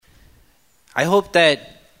I hope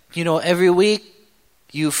that, every week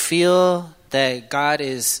you feel that God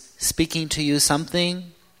is speaking to you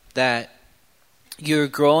something, that you're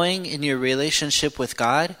growing in your relationship with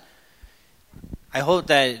God. I hope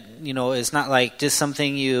that, it's not like just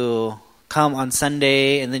something you come on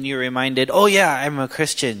Sunday and then you're reminded, oh yeah, I'm a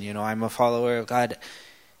Christian, I'm a follower of God.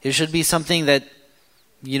 It should be something that,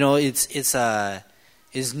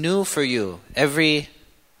 is new for you every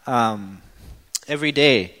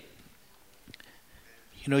day.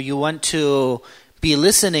 You want to be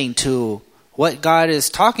listening to what God is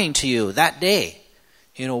talking to you that day.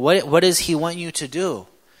 What does He want you to do?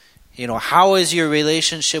 How is your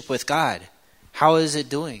relationship with God? How is it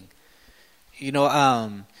doing?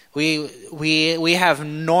 We have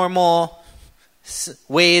normal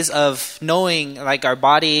ways of knowing, like our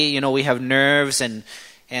body. We have nerves and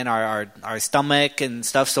our stomach and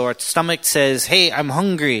stuff. So our stomach says, "Hey, I'm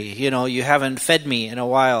hungry. You haven't fed me in a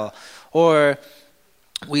while," or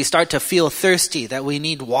we start to feel thirsty, that we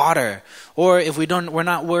need water. Or if we're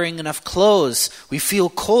not wearing enough clothes, we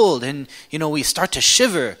feel cold and, we start to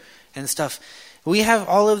shiver and stuff. We have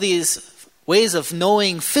all of these ways of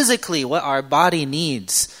knowing physically what our body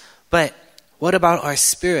needs. But what about our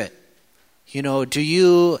spirit? Do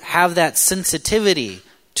you have that sensitivity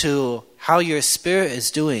to how your spirit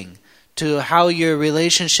is doing, to how your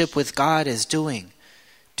relationship with God is doing?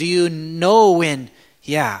 Do you know when,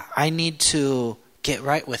 I need to get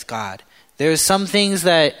right with God? There's some things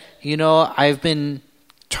that, I've been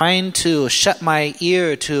trying to shut my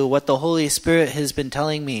ear to what the Holy Spirit has been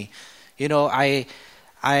telling me.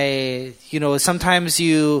 Sometimes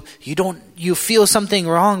you feel something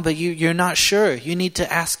wrong, but you're not sure. You need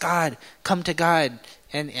to ask God, come to God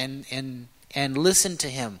and listen to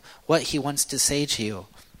Him, what He wants to say to you.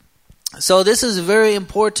 So this is very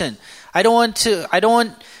important. I don't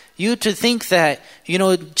want you to think that,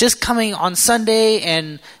 just coming on Sunday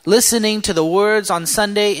and listening to the words on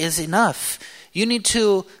Sunday is enough. You need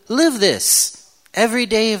to live this every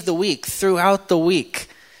day of the week, throughout the week.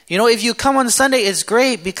 If you come on Sunday, it's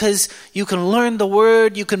great because you can learn the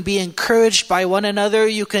Word, you can be encouraged by one another,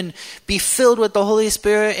 you can be filled with the Holy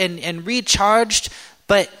Spirit and recharged.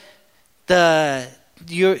 But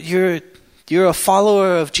you're a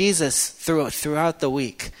follower of Jesus throughout the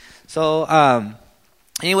week. So,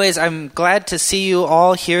 anyways, I'm glad to see you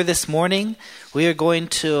all here this morning. We are going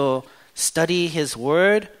to study His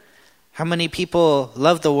Word. How many people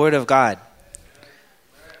love the Word of God?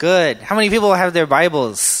 Good. How many people have their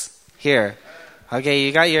Bibles here? Okay,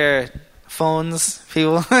 you got your phones,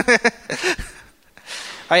 people.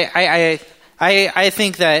 I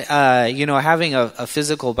think that having a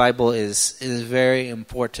physical Bible is very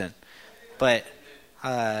important, but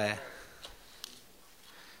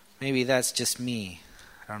maybe that's just me.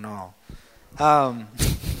 I don't know.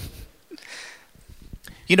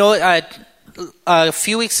 A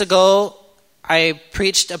few weeks ago, I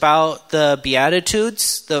preached about the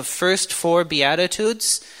Beatitudes, the first 4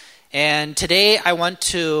 Beatitudes. And today I want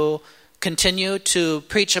to continue to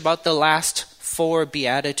preach about the last 4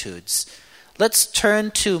 Beatitudes. Let's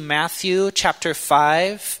turn to Matthew chapter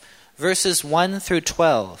 5, verses 1 through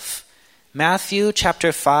 12. Matthew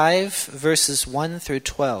chapter 5, verses 1 through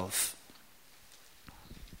 12.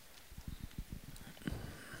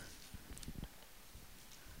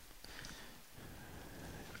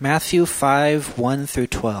 Matthew 5, 1 through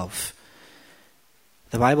 12.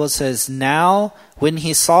 The Bible says, "Now, when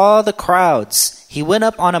he saw the crowds, he went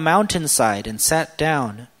up on a mountainside and sat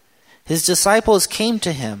down. His disciples came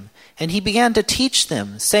to him, and he began to teach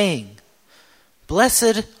them, saying,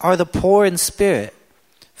 'Blessed are the poor in spirit,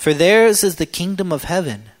 for theirs is the kingdom of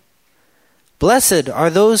heaven. Blessed are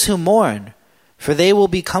those who mourn, for they will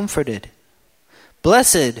be comforted.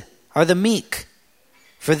 Blessed are the meek,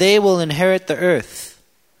 for they will inherit the earth.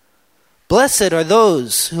 Blessed are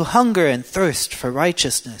those who hunger and thirst for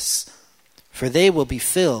righteousness, for they will be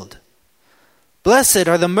filled. Blessed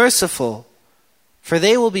are the merciful, for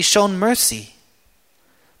they will be shown mercy.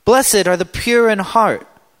 Blessed are the pure in heart,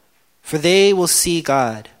 for they will see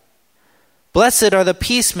God. Blessed are the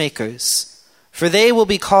peacemakers, for they will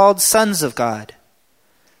be called sons of God.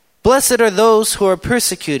 Blessed are those who are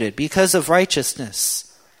persecuted because of righteousness,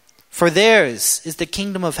 for theirs is the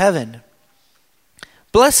kingdom of heaven.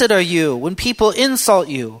 Blessed are you when people insult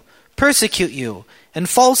you, persecute you, and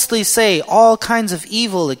falsely say all kinds of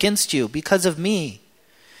evil against you because of me.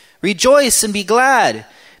 Rejoice and be glad,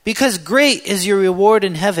 because great is your reward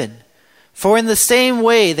in heaven. For in the same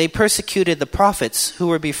way they persecuted the prophets who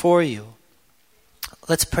were before you.'"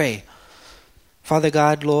 Let's pray. Father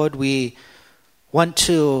God, Lord, we want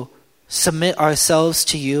to submit ourselves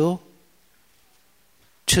to you,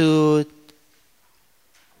 to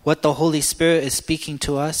what the Holy Spirit is speaking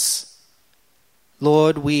to us.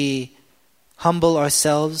 Lord, we humble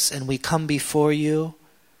ourselves and we come before you.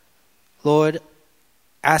 Lord,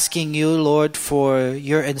 asking you, Lord, for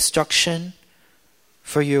your instruction,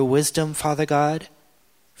 for your wisdom, Father God,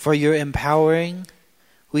 for your empowering.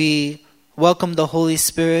 We welcome the Holy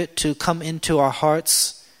Spirit to come into our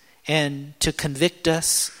hearts and to convict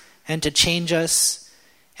us and to change us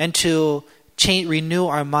and to renew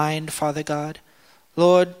our mind, Father God.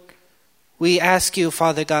 Lord, we ask you,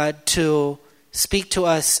 Father God, to speak to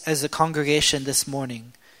us as a congregation this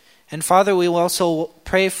morning. And Father, we will also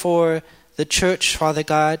pray for the church, Father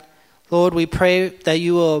God. Lord, we pray that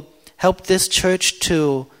you will help this church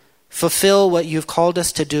to fulfill what you've called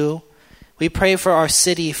us to do. We pray for our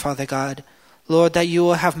city, Father God. Lord, that you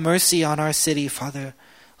will have mercy on our city, Father.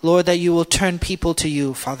 Lord, that you will turn people to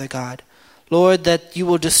you, Father God. Lord, that you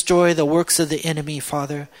will destroy the works of the enemy,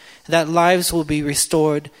 Father. That lives will be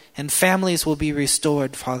restored and families will be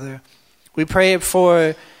restored, Father. We pray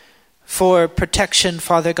for protection,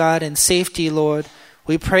 Father God, and safety, Lord.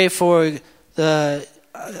 We pray for the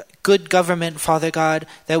good government, Father God,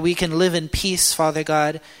 that we can live in peace, Father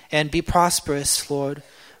God, and be prosperous, Lord.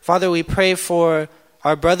 Father, we pray for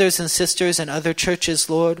our brothers and sisters in other churches,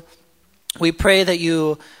 Lord. We pray that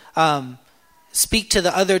you speak to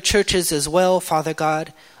the other churches as well, Father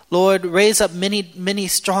God. Lord, raise up many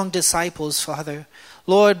strong disciples, Father.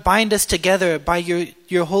 Lord, bind us together by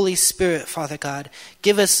your Holy Spirit, Father God.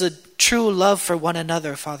 Give us a true love for one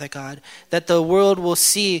another, Father God, that the world will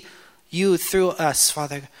see you through us,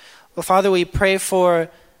 Father. Well, Father, we pray for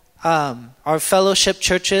our fellowship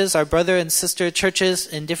churches, our brother and sister churches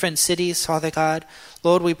in different cities, Father God.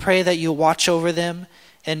 Lord, we pray that you watch over them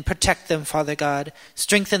and protect them, Father God.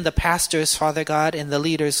 Strengthen the pastors, Father God, and the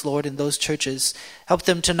leaders, Lord, in those churches. Help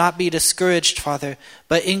them to not be discouraged, Father,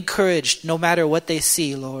 but encouraged no matter what they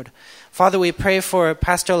see, Lord. Father, we pray for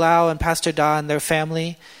Pastor Lau and Pastor Da and their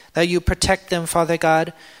family, that you protect them, Father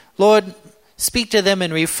God. Lord, speak to them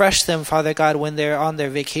and refresh them, Father God, when they're on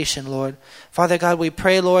their vacation, Lord. Father God, we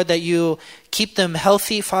pray, Lord, that you keep them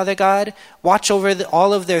healthy, Father God. Watch over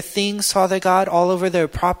all of their things, Father God, all over their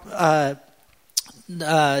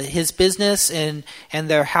his business and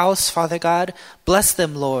their house, Father God. Bless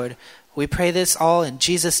them, Lord. We pray this all in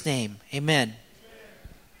Jesus' name. Amen.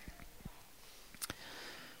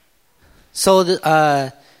 So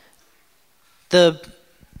the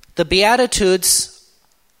Beatitudes,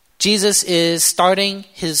 Jesus is starting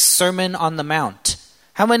his Sermon on the Mount.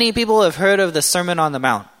 How many people have heard of the Sermon on the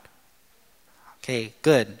Mount? Okay,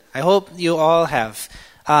 good. I hope you all have.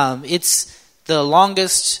 It's the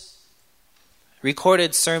longest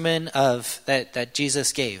recorded sermon that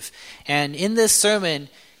Jesus gave. And in this sermon,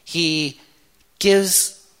 he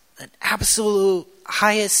gives an absolute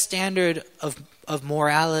highest standard of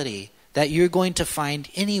morality that you're going to find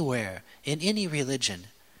anywhere in any religion.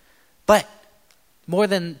 But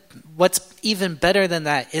what's even better than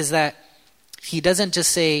that is that he doesn't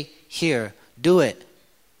just say, here, do it,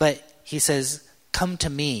 but he says, come to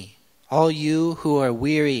me, all you who are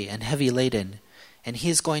weary and heavy laden, and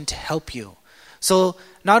he's going to help you. So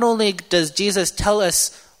not only does Jesus tell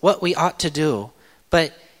us what we ought to do,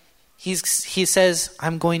 but he says,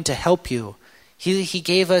 I'm going to help you. He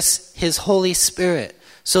gave us his Holy Spirit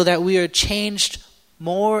so that we are changed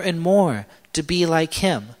more and more to be like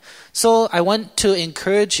him. So I want to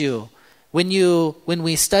encourage you when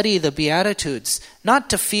we study the Beatitudes, not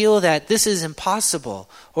to feel that this is impossible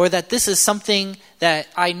or that this is something that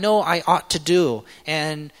I know I ought to do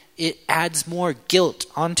and it adds more guilt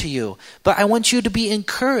onto you. But I want you to be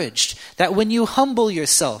encouraged that when you humble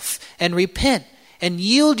yourself and repent and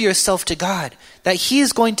yield yourself to God, that he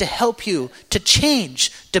is going to help you to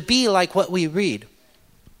change, to be like what we read.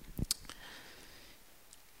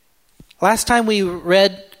 Last time we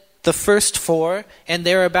read the first 4, and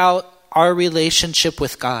they're about our relationship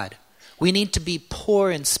with God. We need to be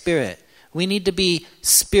poor in spirit. We need to be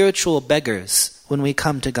spiritual beggars when we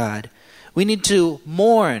come to God. We need to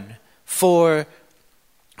mourn for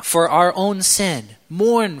our own sin,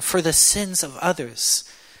 mourn for the sins of others.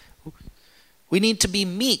 We need to be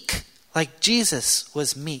meek, like Jesus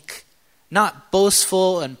was meek, not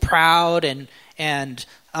boastful and proud and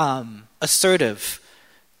assertive,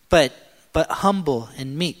 but humble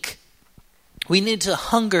and meek. We need to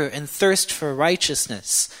hunger and thirst for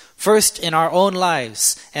righteousness, first in our own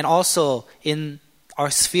lives and also in our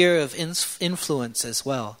sphere of influence as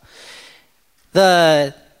well.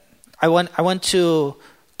 I want to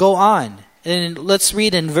go on, and let's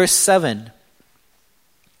read in verse 7.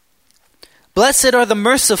 Blessed are the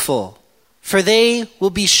merciful, for they will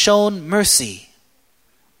be shown mercy.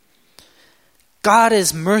 God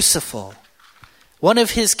is merciful. One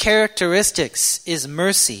of his characteristics is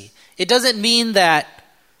mercy. It doesn't mean that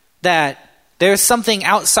there's something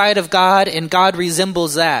outside of God and God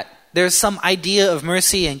resembles that. There's some idea of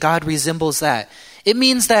mercy and God resembles that. It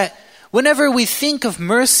means that whenever we think of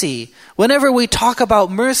mercy, whenever we talk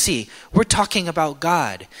about mercy, we're talking about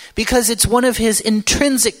God, because it's one of his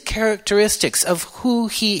intrinsic characteristics of who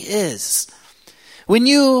he is. When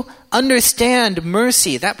you understand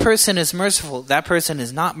mercy, that person is merciful, that person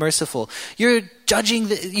is not merciful. You're judging,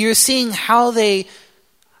 you're seeing how they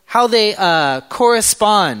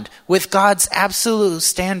correspond with God's absolute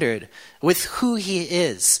standard, with who he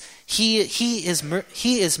is. He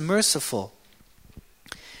is merciful.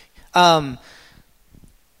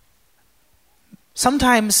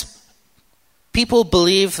 Sometimes people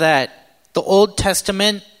believe that the Old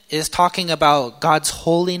Testament is talking about God's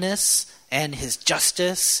holiness and his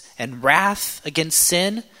justice and wrath against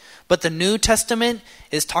sin, but the New Testament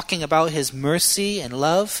is talking about his mercy and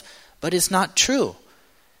love, but it's not true.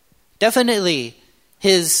 Definitely,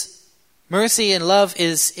 his mercy and love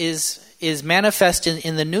is manifest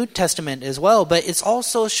in the New Testament as well, but it's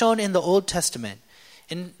also shown in the Old Testament.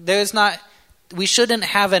 And we shouldn't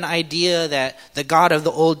have an idea that the God of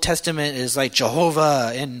the Old Testament is like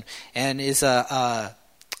Jehovah and is a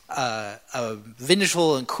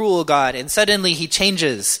vengeful and cruel God, and suddenly he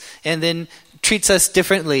changes and then treats us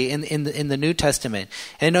differently in the New Testament.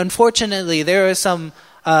 And unfortunately, there are some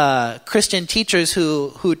Christian teachers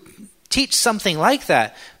who teach something like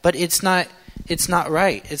that, but it's not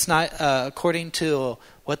right. It's not according to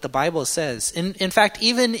what the Bible says. In fact,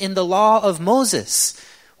 even in the law of Moses,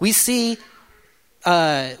 we see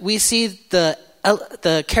the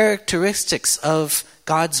characteristics of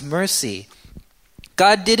God's mercy.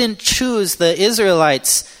 God didn't choose the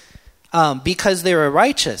Israelites because they were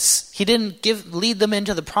righteous. He didn't lead them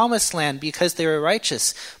into the promised land because they were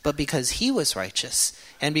righteous, but because he was righteous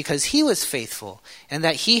and because he was faithful, and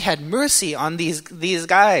that he had mercy on these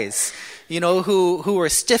guys, who were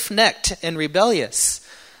stiff-necked and rebellious.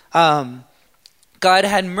 God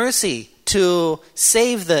had mercy to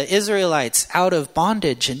save the Israelites out of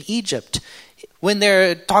bondage in Egypt. When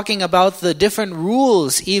they're talking about the different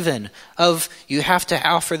rules even of you have to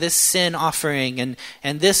offer this sin offering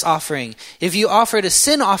and this offering. If you offered a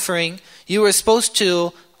sin offering, you were supposed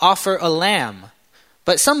to offer a lamb.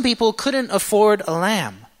 But some people couldn't afford a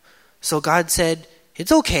lamb. So God said,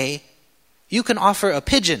 it's okay, you can offer a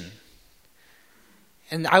pigeon.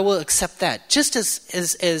 And I will accept that just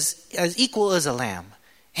as equal as a lamb.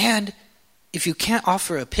 And if you can't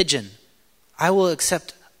offer a pigeon, I will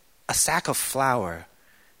accept a sack of flour,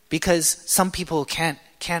 because some people can't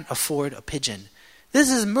afford a pigeon. This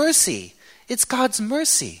is mercy. It's God's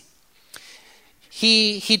mercy.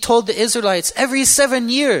 He told the Israelites, every 7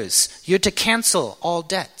 years, you're to cancel all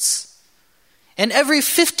debts. And every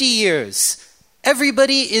 50 years,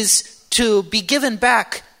 everybody is to be given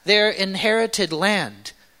back their inherited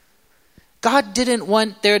land. God didn't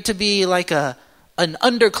want there to be like an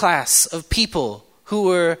underclass of people who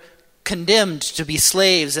were condemned to be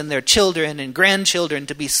slaves and their children and grandchildren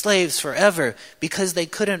to be slaves forever because they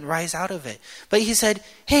couldn't rise out of it. But he said,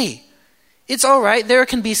 hey, it's all right. There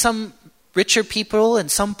can be some richer people and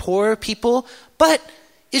some poorer people, but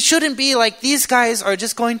it shouldn't be like these guys are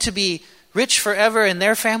just going to be rich forever and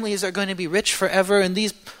their families are going to be rich forever and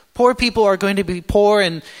these poor people are going to be poor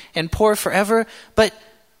and poor forever. But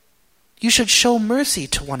you should show mercy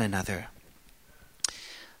to one another.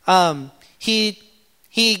 He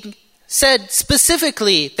said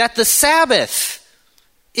specifically that the Sabbath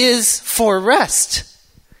is for rest.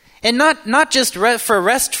 And not just for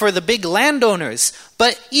rest for the big landowners,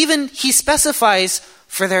 but even he specifies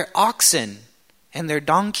for their oxen and their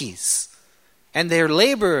donkeys and their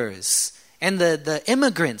laborers and the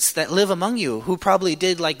immigrants that live among you who probably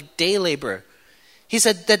did like day labor. He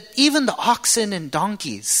said that even the oxen and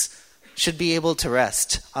donkeys should be able to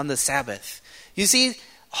rest on the Sabbath. You see,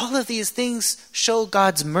 all of these things show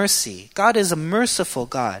God's mercy. God is a merciful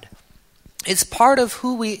God. It's part of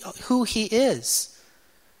who he is.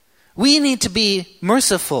 We need to be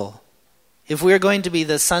merciful if we're going to be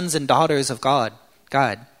the sons and daughters of God,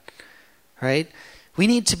 right? We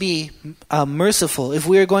need to be merciful if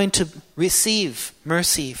we're going to receive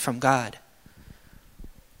mercy from God.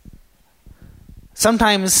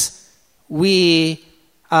 Sometimes we're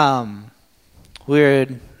not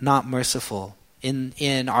merciful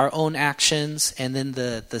in our own actions and in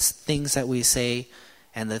the things that we say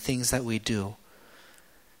and the things that we do.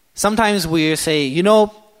 Sometimes we say,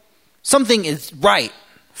 something is right,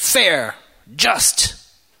 fair, just,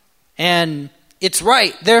 and it's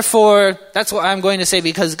right. Therefore, that's what I'm going to say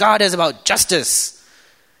because God is about justice.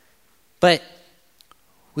 But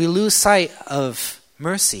we lose sight of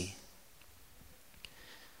mercy.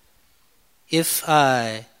 If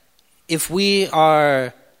we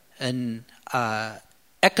are an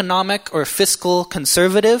economic or fiscal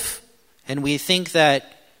conservative, and we think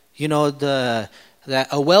that that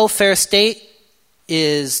a welfare state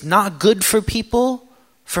is not good for people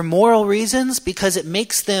for moral reasons because it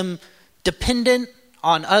makes them dependent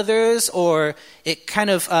on others, or it kind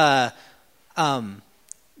of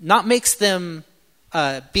not makes them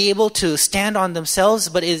be able to stand on themselves,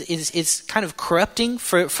 but is kind of corrupting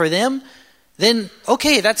for them, then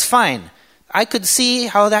okay, that's fine. I could see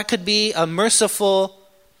how that could be a merciful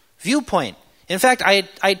viewpoint. In fact,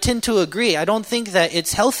 I tend to agree. I don't think that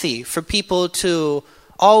it's healthy for people to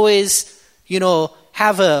always,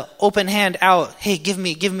 have an open hand out. Hey, give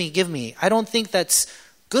me, give me, give me. I don't think that's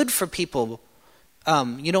good for people,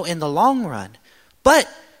 in the long run. But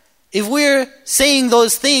if we're saying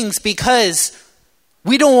those things because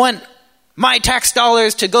we don't want my tax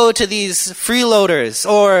dollars to go to these freeloaders,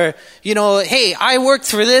 or, hey, I worked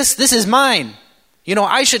for this is mine.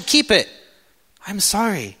 I should keep it. I'm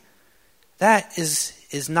sorry. That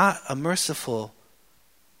is not a merciful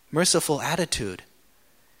attitude.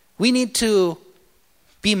 We need to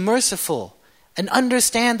be merciful and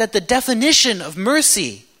understand that the definition of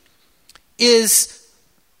mercy is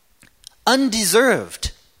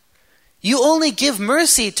undeserved. You only give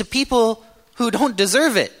mercy to people who don't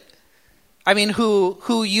deserve it. I mean,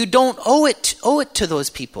 who you don't owe it to those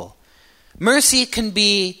people. Mercy can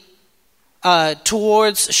be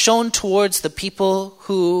shown towards the people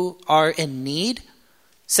who are in need,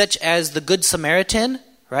 such as the Good Samaritan,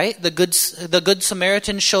 right? The Good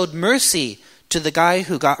Samaritan showed mercy to the guy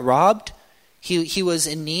who got robbed. He was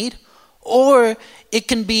in need. Or it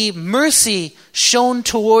can be mercy shown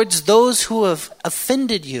towards those who have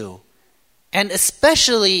offended you, and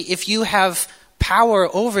especially if you have power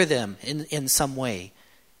over them in some way,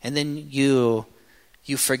 and then you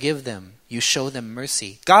forgive them, you show them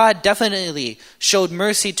mercy. God definitely showed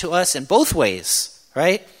mercy to us in both ways,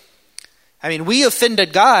 right? I mean, we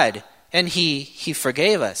offended God, and He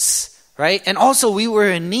forgave us, right? And also we were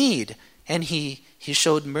in need, and He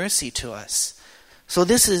showed mercy to us. So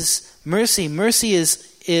this is mercy. Mercy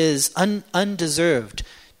is undeserved.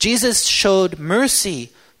 Jesus showed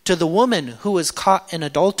mercy to the woman who was caught in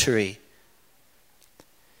adultery.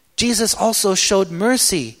 Jesus also showed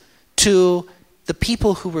mercy to the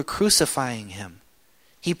people who were crucifying him.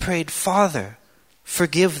 He prayed, "Father,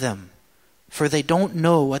 forgive them, for they don't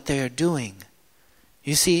know what they are doing."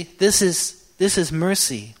 You see, this is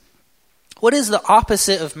mercy. What is the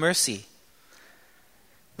opposite of mercy?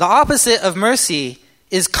 The opposite of mercy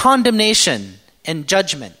is condemnation and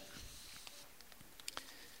judgment.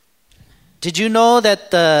 Did you know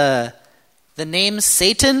that the name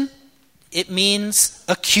Satan, it means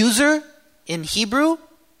accuser in Hebrew?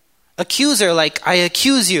 Accuser, like I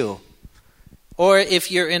accuse you. Or if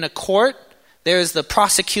you're in a court, there's the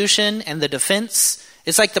prosecution and the defense.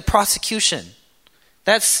 It's like the prosecution.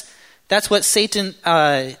 That's what Satan.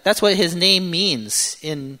 That's what his name means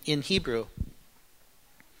in Hebrew.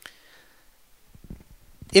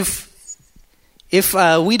 If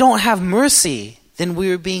we don't have mercy, then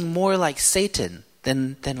we're being more like Satan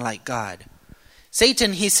than like God.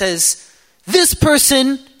 Satan, he says, this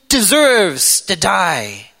person deserves to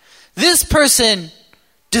die. This person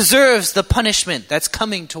deserves the punishment that's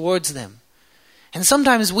coming towards them. And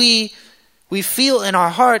sometimes we feel in our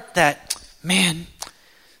heart that, man,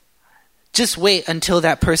 just wait until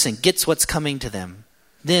that person gets what's coming to them.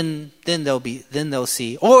 Then they'll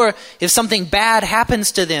see. Or if something bad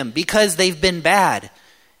happens to them because they've been bad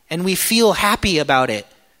and we feel happy about it,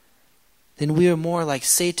 then we are more like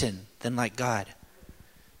Satan than like God.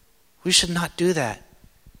 We should not do that.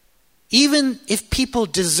 Even if people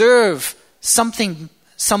deserve some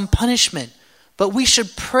punishment, but we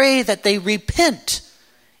should pray that they repent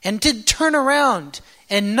and did turn around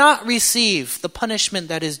and not receive the punishment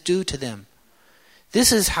that is due to them.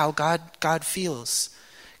 This is how God feels.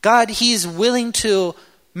 God, He's willing to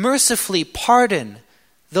mercifully pardon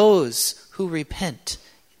those who repent,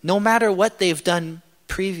 no matter what they've done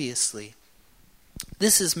previously.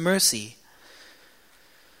 This is mercy.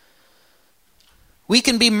 We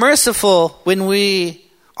can be merciful when we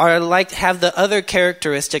are have the other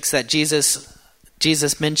characteristics that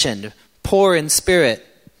Jesus mentioned: poor in spirit,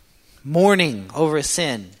 mourning over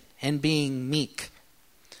sin, and being meek.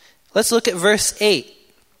 Let's look at verse 8.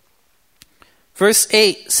 Verse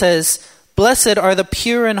 8 says, "Blessed are the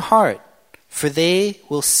pure in heart, for they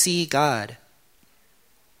will see God."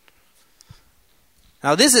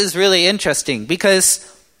 Now this is really interesting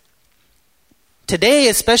because today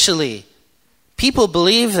especially, people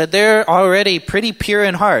believe that they're already pretty pure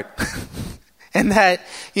in heart. And that,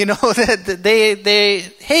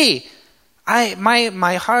 that hey,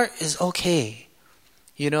 my heart is okay.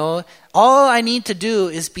 All I need to do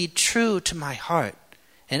is be true to my heart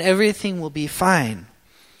and everything will be fine.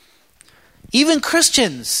 Even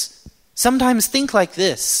Christians sometimes think like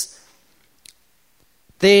this.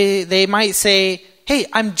 They might say, hey,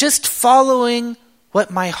 I'm just following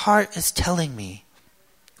what my heart is telling me.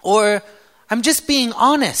 Or I'm just being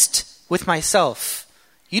honest with myself.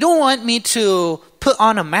 You don't want me to put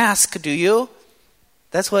on a mask, do you?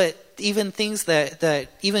 That's what even things that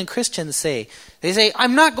even Christians say. They say,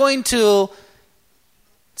 I'm not going to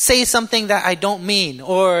say something that I don't mean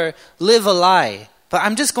or live a lie, but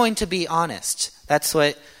I'm just going to be honest. That's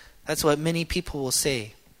what many people will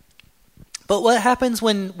say. But what happens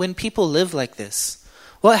when people live like this?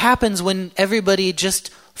 What happens when everybody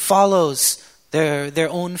just follows their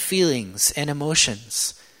own feelings and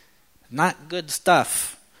emotions? Not good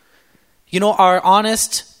stuff. Our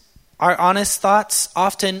honest thoughts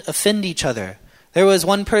often offend each other. There was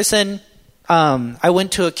one person I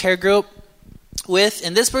went to a care group with,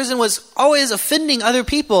 and this person was always offending other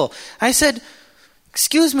people. I said,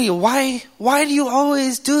 excuse me, why do you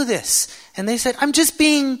always do this? And they said, I'm just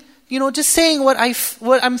being, just saying what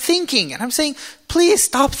I'm thinking. And I'm saying, please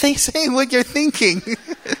stop saying what you're thinking.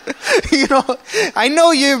 I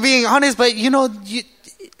know you're being honest, but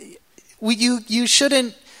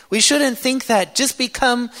we shouldn't think that just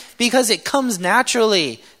because it comes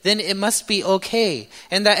naturally, then it must be okay.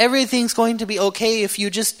 And that everything's going to be okay if you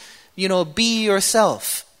just, be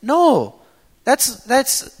yourself. No,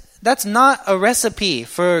 that's not a recipe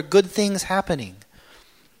for good things happening.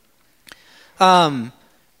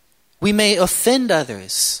 We may offend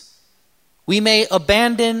others. We may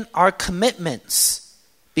abandon our commitments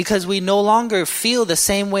because we no longer feel the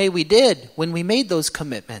same way we did when we made those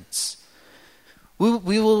commitments.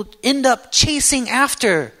 We will end up chasing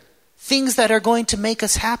after things that are going to make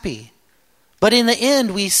us happy. But in the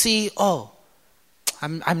end, we see,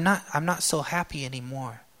 I'm not so happy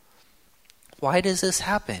anymore. Why does this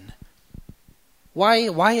happen?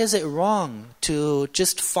 Why is it wrong to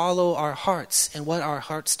just follow our hearts and what our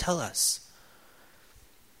hearts tell us?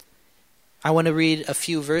 I want to read a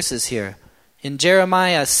few verses here. In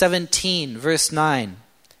Jeremiah 17, verse 9,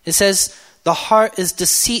 it says, the heart is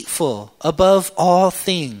deceitful above all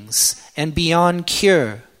things and beyond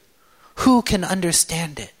cure. Who can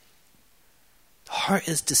understand it? The heart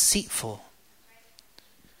is deceitful.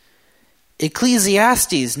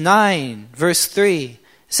 Ecclesiastes 9, verse 3,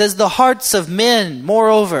 says, the hearts of men,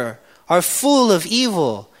 moreover, are full of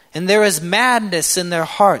evil, and there is madness in their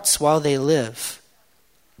hearts while they live.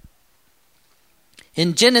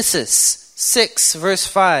 In Genesis 6, verse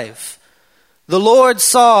 5, the Lord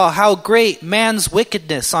saw how great man's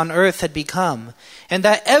wickedness on earth had become, and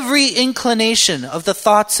that every inclination of the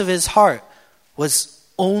thoughts of his heart was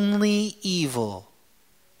only evil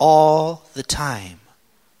all the time.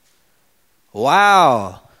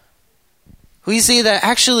 Wow. We see that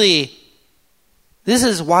actually this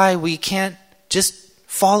is why we can't just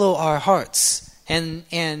follow our hearts, and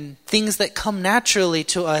things that come naturally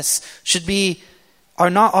to us are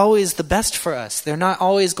not always the best for us. They're not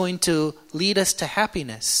always going to lead us to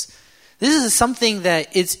happiness. This is something that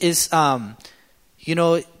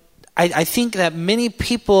I think that many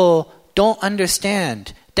people don't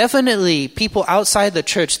understand. Definitely people outside the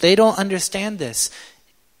church, they don't understand this.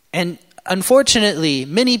 And unfortunately,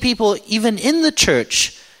 many people even in the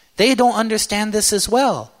church, they don't understand this as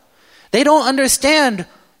well. They don't understand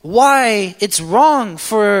why it's wrong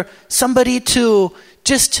for somebody to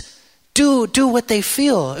just do what they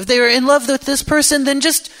feel. If they're in love with this person, then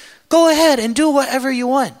just go ahead and do whatever you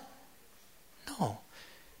want. No.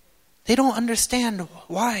 They don't understand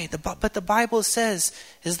why. But the Bible says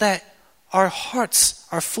is that our hearts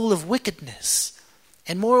are full of wickedness.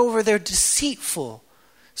 And moreover, they're deceitful.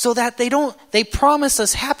 So that they promise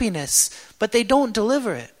us happiness, but they don't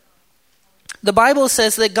deliver it. The Bible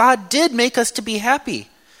says that God did make us to be happy.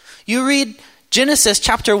 You read Genesis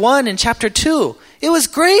chapter 1 and chapter 2. It was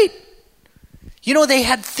great. They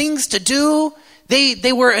had things to do.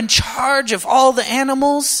 They were in charge of all the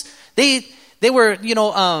animals. They were,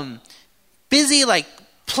 busy like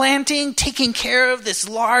planting, taking care of this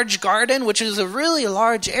large garden, which is a really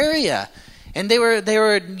large area. And they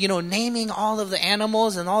were naming all of the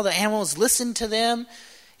animals, and all the animals listened to them.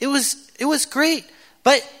 It was great.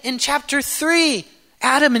 But in chapter 3,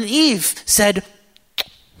 Adam and Eve said,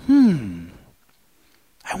 I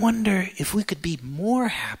wonder if we could be more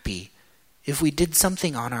happy if we did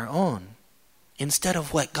something on our own instead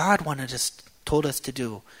of what God told us to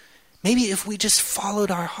do. Maybe if we just followed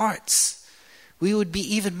our hearts, we would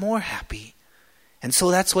be even more happy. And so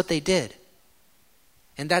that's what they did.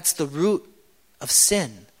 And that's the root of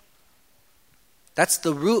sin. That's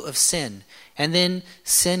the root of sin. And then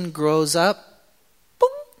sin grows up, boom,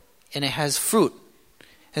 and it has fruit.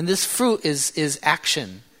 And this fruit is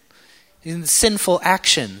action, in sinful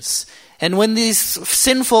actions. And when these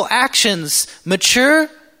sinful actions mature,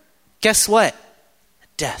 guess what?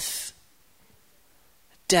 Death.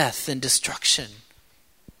 Death and destruction.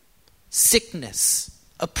 Sickness,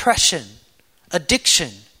 oppression,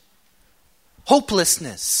 addiction,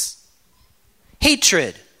 hopelessness,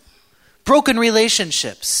 hatred, broken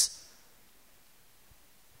relationships.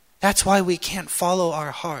 That's why we can't follow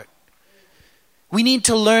our heart. We need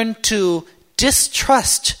to learn to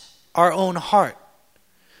distrust our own heart.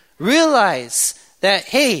 Realize that,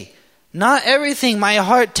 hey, not everything my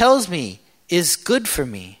heart tells me is good for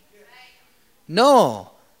me.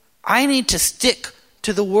 No, I need to stick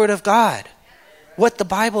to the Word of God, what the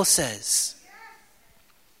Bible says.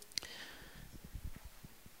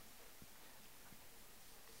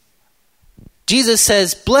 Jesus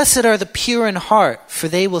says, "Blessed are the pure in heart, for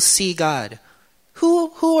they will see God."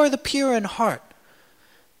 Who are the pure in heart?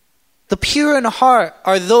 The pure in heart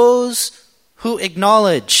are those who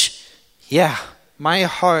acknowledge, yeah, my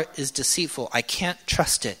heart is deceitful. I can't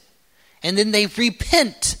trust it. And then they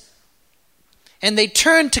repent. And they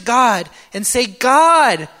turn to God and say,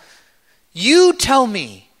 God, you tell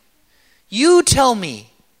me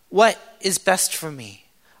what is best for me.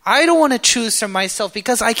 I don't want to choose for myself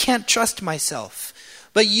because I can't trust myself.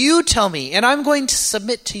 But you tell me, and I'm going to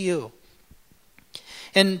submit to you.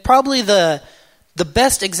 And probably the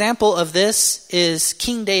best example of this is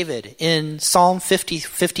King David in Psalm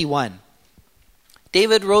 51.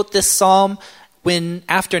 David wrote this psalm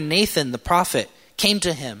after Nathan the prophet came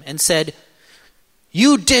to him and said,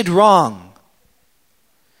 "You did wrong.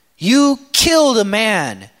 You killed a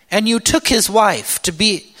man and you took his wife to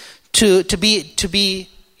be your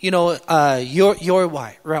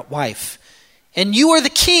wife. And you are the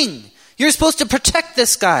king. You're supposed to protect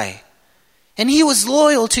this guy. And he was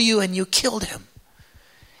loyal to you and you killed him."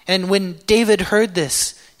 And when David heard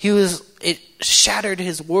this, it shattered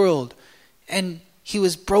his world and he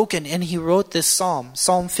was broken, and he wrote this psalm,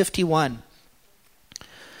 Psalm 51,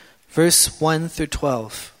 verse 1 through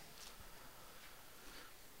 12.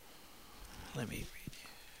 Let me read.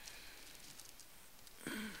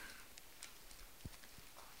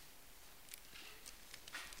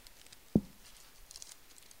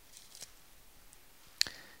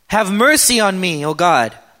 Have mercy on me, O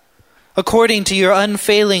God, according to your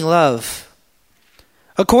unfailing love.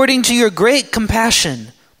 According to your great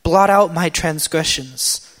compassion, blot out my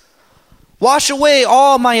transgressions. Wash away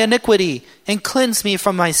all my iniquity and cleanse me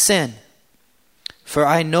from my sin. For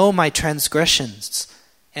I know my transgressions,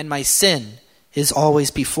 and my sin is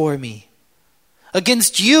always before me.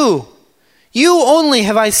 Against you only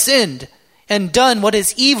have I sinned and done what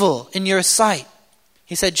is evil in your sight.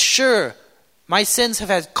 He said, sure, my sins have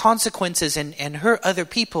had consequences and hurt other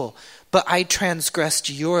people, but I transgressed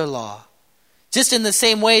your law. Just in the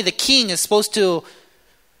same way the king is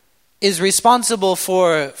responsible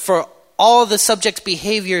for all the subjects'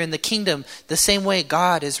 behavior in the kingdom, the same way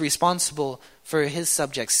God is responsible for his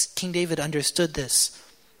subjects. King David understood this.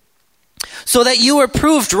 So that you are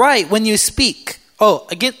proved right when you speak.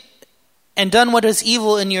 And done what is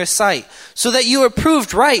evil in your sight. So that you are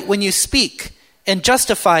proved right when you speak and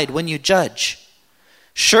justified when you judge.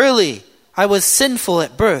 Surely I was sinful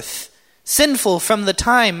at birth, sinful from the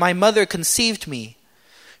time my mother conceived me.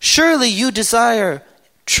 Surely you desire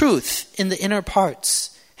truth in the inner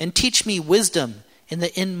parts, and teach me wisdom in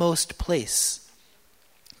the inmost place.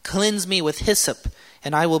 Cleanse me with hyssop,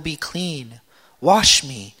 and I will be clean. Wash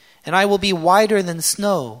me, and I will be whiter than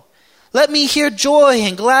snow. Let me hear joy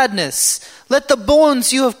and gladness. Let the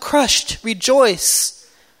bones you have crushed rejoice.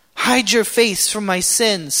 Hide your face from my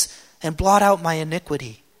sins, and blot out my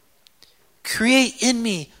iniquity. Create in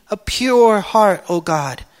me a pure heart, O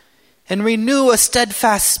God, and renew a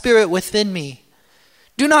steadfast spirit within me.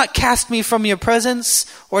 Do not cast me from your presence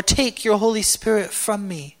or take your Holy Spirit from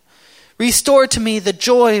me. Restore to me the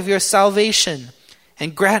joy of your salvation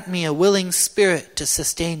and grant me a willing spirit to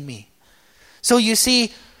sustain me. So you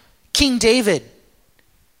see, King David,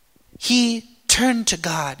 he turned to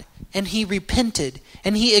God and he repented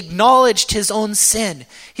and he acknowledged his own sin.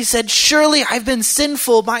 He said, surely I've been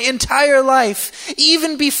sinful my entire life,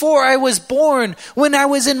 even before I was born, when I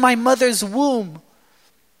was in my mother's womb.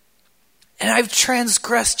 And I've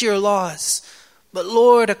transgressed your laws. But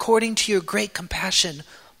Lord, according to your great compassion,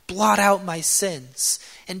 blot out my sins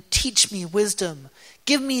and teach me wisdom.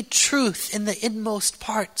 Give me truth in the inmost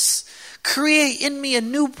parts. Create in me a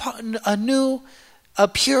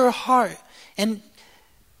pure heart, and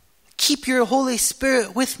keep your Holy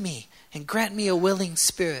Spirit with me, and grant me a willing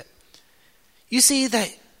spirit. You see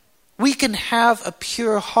that we can have a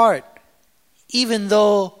pure heart even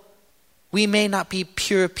though we may not be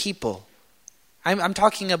pure people. I'm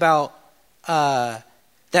talking about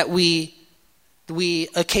that we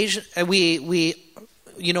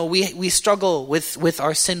struggle with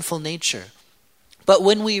our sinful nature. But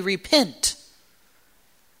when we repent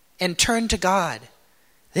and turn to God,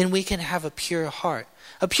 then we can have a pure heart.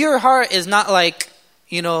 A pure heart is not like,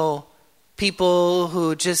 people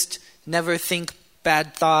who just never think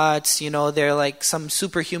bad thoughts. They're like some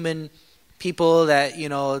superhuman people that,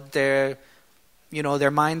 their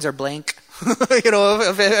minds are blank,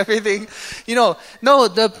 of everything. No,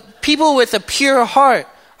 the people with a pure heart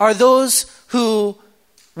are those who,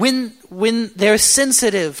 when they're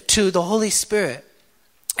sensitive to the Holy Spirit,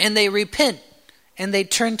 and they repent, and they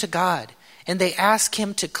turn to God, and they ask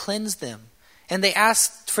Him to cleanse them, and they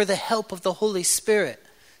ask for the help of the Holy Spirit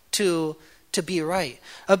to be right.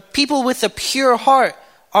 People with a pure heart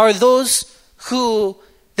are those who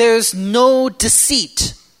there's no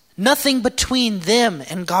deceit, nothing between them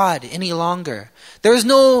and God any longer. There's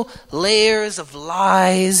no layers of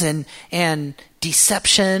lies and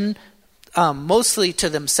deception, mostly to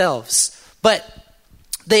themselves. But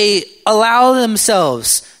they allow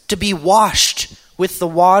themselves to be washed with the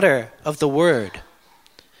water of the Word.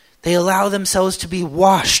 They allow themselves to be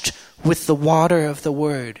washed with the water of the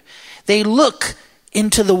Word. They look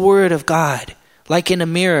into the Word of God like in a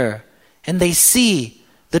mirror, and they see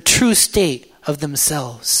the true state of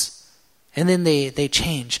themselves. And then they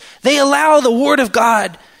change. They allow the Word of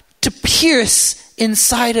God to pierce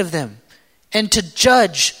inside of them and to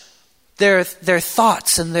judge their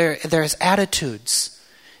thoughts and their attitudes.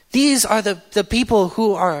 These are the people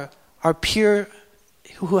who are pure,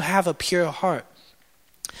 who have a pure heart.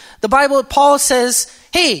 The Bible, Paul says,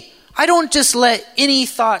 hey, I don't just let any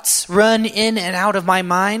thoughts run in and out of my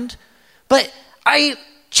mind, but I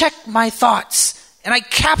check my thoughts and I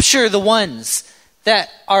capture the ones that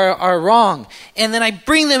are wrong, and then I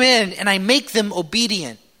bring them in and I make them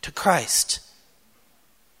obedient to Christ.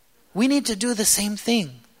 We need to do the same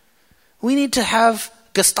thing. We need to have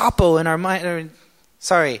Gestapo in our mind.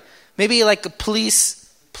 Maybe like a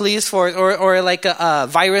police force, or like a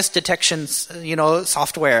virus detection,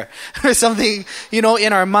 software or something,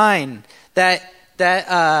 in our mind that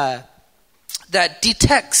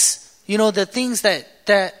detects, the things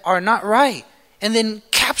that are not right, and then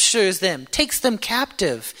captures them, takes them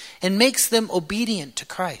captive, and makes them obedient to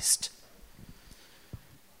Christ.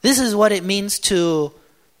 This is what it means to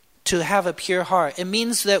have a pure heart. It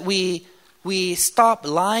means that we stop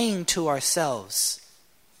lying to ourselves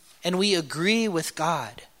and we agree with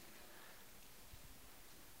God.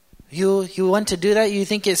 You want to do that? You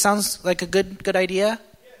think it sounds like a good idea?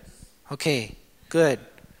 Yes. Okay, good.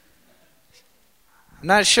 I'm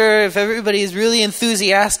not sure if everybody is really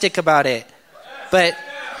enthusiastic about it, but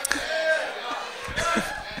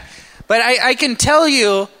I can tell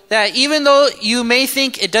you that even though you may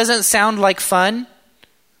think it doesn't sound like fun,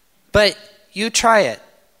 but you try it.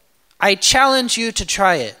 I challenge you to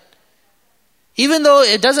try it. Even though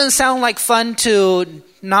it doesn't sound like fun to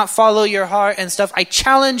not follow your heart and stuff, I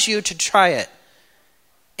challenge you to try it.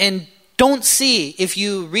 And don't see if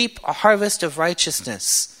you reap a harvest of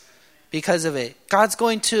righteousness because of it. God's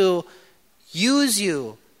going to use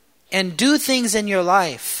you and do things in your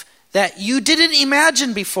life that you didn't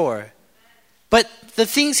imagine before. But the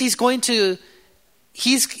things he's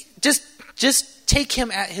just take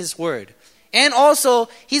him at his word. And also,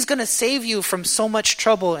 he's going to save you from so much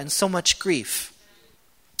trouble and so much grief.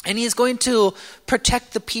 And he's going to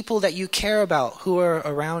protect the people that you care about who are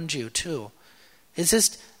around you too. It's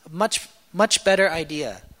just a much, much better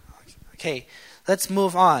idea. Okay, let's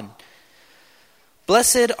move on.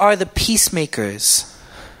 Blessed are the peacemakers.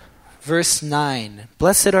 Verse 9.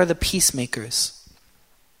 Blessed are the peacemakers.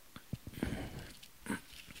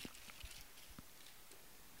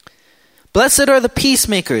 Blessed are the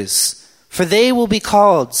peacemakers, for they will be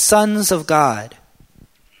called sons of God.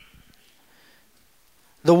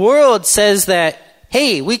 The world says that,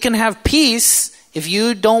 hey, we can have peace if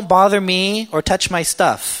you don't bother me or touch my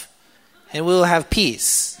stuff, and we'll have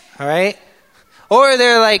peace, all right? Or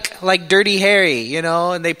they're like Dirty Harry,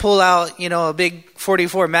 and they pull out, a big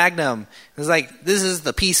 44 Magnum. It's like, this is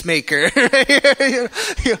the peacemaker.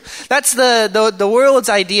 That's the world's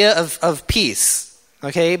idea of peace.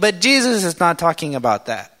 Okay, but Jesus is not talking about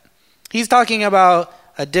that. He's talking about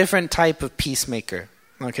a different type of peacemaker.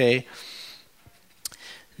 Okay,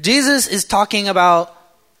 Jesus is talking about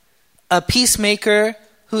a peacemaker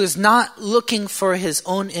who is not looking for his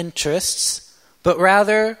own interests, but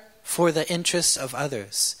rather for the interests of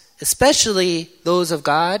others, especially those of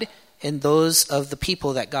God and those of the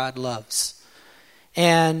people that God loves.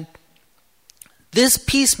 And this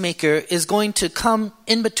peacemaker is going to come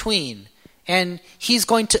in between, and he's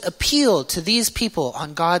going to appeal to these people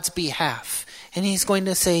on God's behalf. And he's going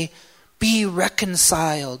to say, be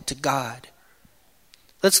reconciled to God.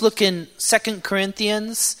 Let's look in 2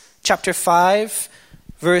 Corinthians chapter 5,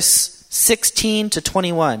 verse 16 to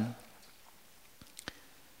 21.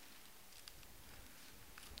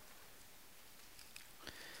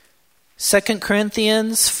 Second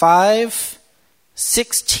Corinthians 5,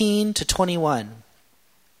 16 to 21.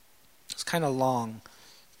 It's kind of long.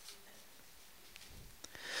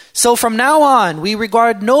 So from now on, we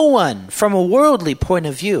regard no one from a worldly point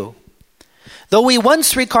of view. Though we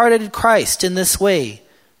once regarded Christ in this way,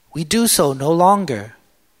 we do so no longer.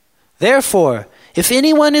 Therefore, if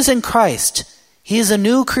anyone is in Christ, he is a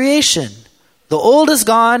new creation. The old is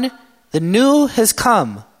gone, the new has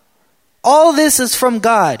come. All this is from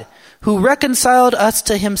God, who reconciled us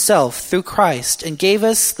to himself through Christ and gave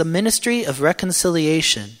us the ministry of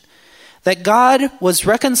reconciliation. That God was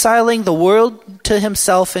reconciling the world to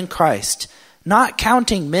himself in Christ, not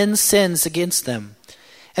counting men's sins against them.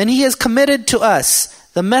 And he has committed to us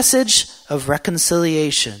the message of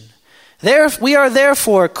reconciliation. We are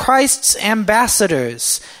therefore Christ's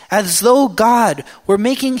ambassadors, as though God were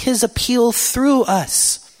making his appeal through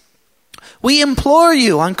us. We implore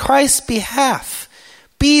you on Christ's behalf,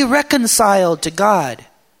 be reconciled to God.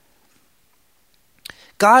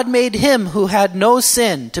 God made him who had no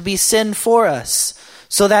sin to be sin for us,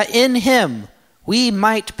 so that in him we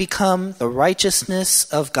might become the righteousness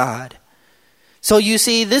of God. So you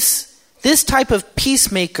see, this type of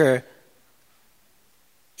peacemaker,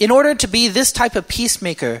 in order to be this type of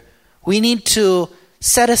peacemaker, we need to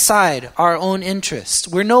set aside our own interests.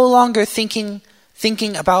 We're no longer thinking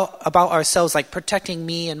about ourselves, like protecting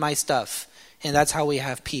me and my stuff, and that's how we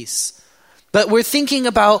have peace. But we're thinking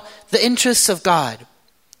about the interests of God.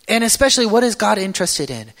 And especially, what is God interested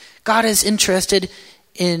in? God is interested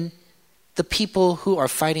in the people who are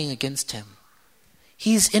fighting against him.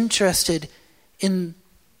 He's interested in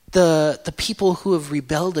the people who have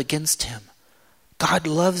rebelled against him. God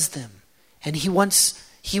loves them, and he wants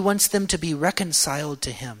them to be reconciled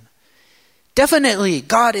to him. Definitely,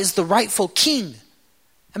 God is the rightful king.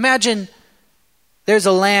 Imagine there's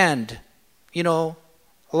a land, a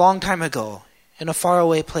long time ago in a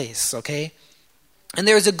faraway place, okay? And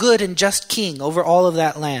there's a good and just king over all of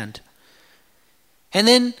that land. And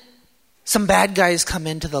then some bad guys come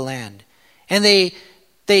into the land, and they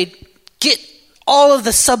get all of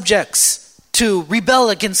the subjects to rebel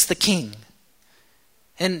against the king.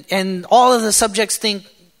 And all of the subjects think,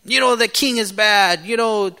 the king is bad.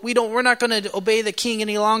 We're not going to obey the king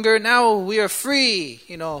any longer. Now we are free.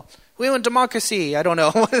 We want democracy. I don't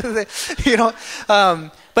know.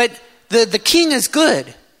 But the king is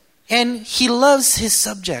good, and he loves his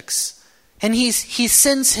subjects, and he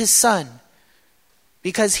sends his son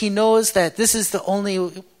because he knows that this is the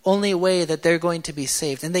only way that they're going to be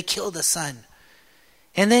saved. And they kill the son.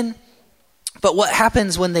 But what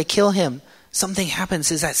happens when they kill him? Something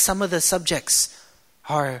happens is that some of the subjects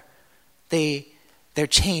they're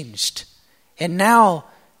changed. And now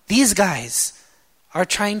these guys are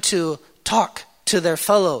trying to talk to their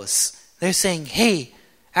fellows. They're saying, hey,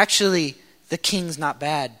 actually, the king's not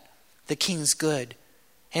bad. The king's good.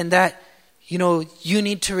 And that, you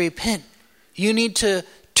need to repent. You need to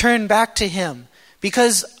turn back to him.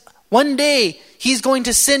 Because one day, he's going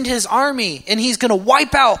to send his army, and he's going to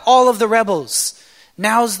wipe out all of the rebels.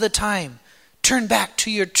 Now's the time. Turn back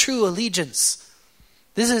to your true allegiance.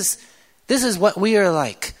 This is what we are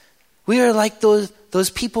like. We are like those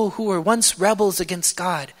people who were once rebels against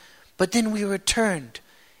God, but then we returned.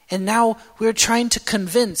 And now we're trying to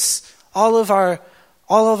convince all of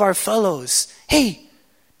our fellows, hey,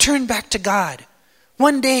 turn back to God.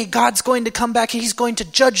 One day God's going to come back and he's going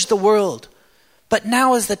to judge the world. But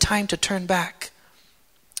now is the time to turn back.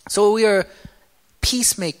 So we are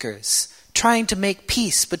peacemakers, trying to make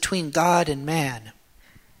peace between God and man.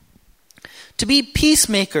 To be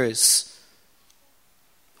peacemakers,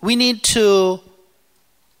 we need to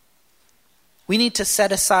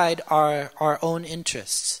set aside our own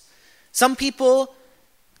interests. Some people,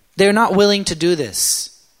 they're not willing to do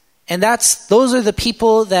this. And those are the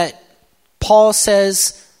people that Paul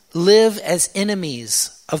says live as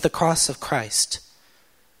enemies of the cross of Christ.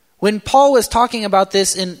 When Paul was talking about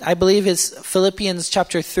this in, I believe it's Philippians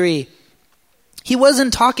chapter 3, he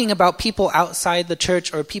wasn't talking about people outside the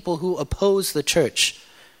church or people who oppose the church.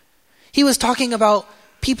 He was talking about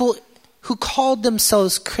people who called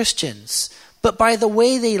themselves Christians, but by the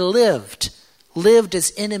way they lived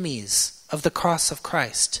as enemies of the cross of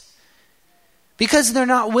Christ. Because they're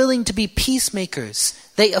not willing to be peacemakers,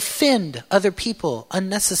 they offend other people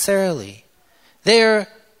unnecessarily. They're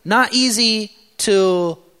not easy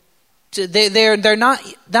they're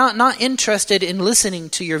not interested in listening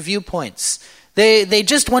to your viewpoints. They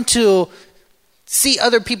just want to see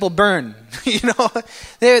other people burn.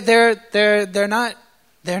 They're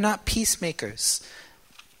not peacemakers.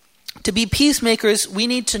 To be peacemakers, we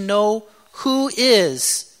need to know who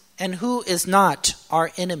is and who is not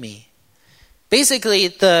our enemy. Basically,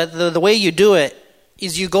 the way you do it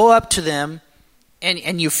is you go up to them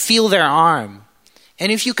and you feel their arm.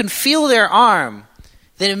 And if you can feel their arm,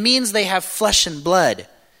 then it means they have flesh and blood.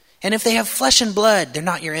 And if they have flesh and blood, they're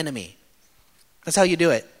not your enemy. That's how you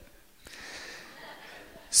do it.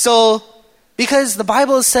 So, because the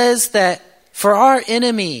Bible says that for our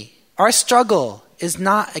enemy, our struggle is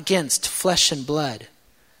not against flesh and blood,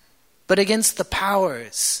 but against the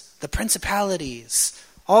powers, the principalities,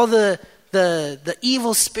 all the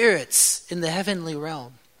evil spirits in the heavenly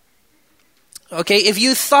realm. Okay, if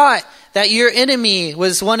you thought that your enemy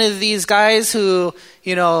was one of these guys who,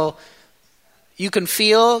 you can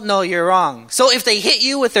feel, no, you're wrong. So if they hit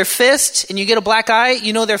you with their fist and you get a black eye,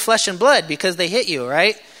 you know they're flesh and blood because they hit you,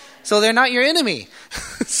 right? So they're not your enemy.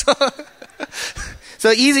 So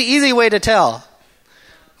easy way to tell.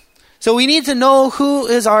 So we need to know who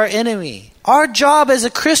is our enemy. Our job as a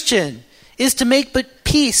Christian is to make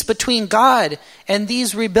peace between God and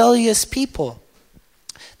these rebellious people.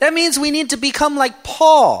 That means we need to become like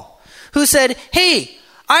Paul, who said, hey,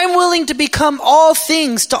 I'm willing to become all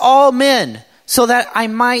things to all men so that I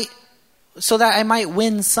might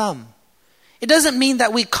win some. It doesn't mean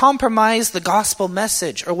that we compromise the gospel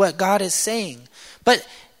message or what God is saying, but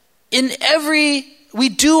we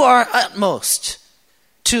do our utmost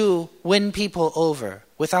to win people over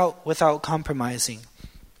without compromising.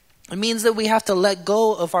 It means that we have to let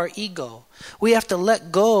go of our ego. We have to let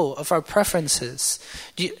go of our preferences.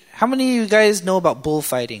 How many of you guys know about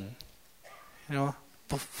bullfighting?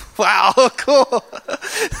 Wow, cool.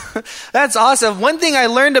 That's awesome. One thing I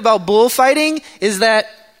learned about bullfighting is that,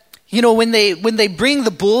 when they bring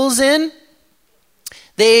the bulls in,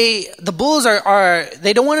 the bulls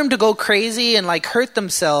they don't want them to go crazy and hurt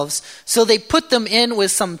themselves, so they put them in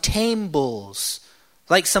with some tame bulls,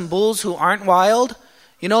 like some bulls who aren't wild.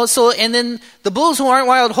 And then the bulls who aren't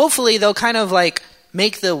wild, hopefully they'll kind of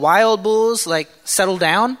make the wild bulls settle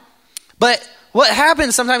down. But what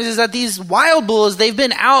happens sometimes is that these wild bulls, they've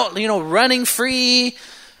been out, running free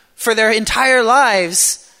for their entire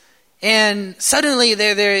lives. And suddenly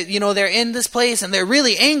they're in this place and they're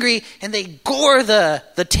really angry and they gore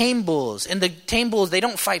the tame bulls. And the tame bulls, they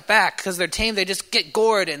don't fight back because they're tame. They just get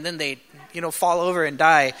gored and then they, fall over and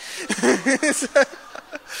die.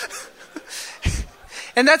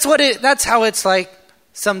 And that's how it's like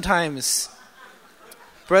sometimes,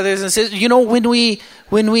 brothers and sisters.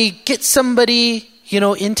 When we get somebody,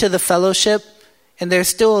 into the fellowship and they're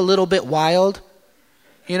still a little bit wild,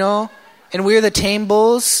 and we're the tame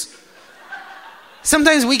bulls,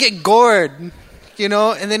 sometimes we get gored, and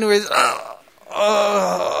then we're,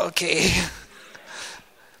 okay.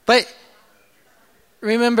 But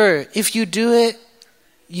remember, if you do it,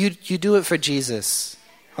 you do it for Jesus,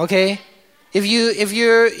 okay? If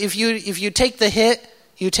you take the hit,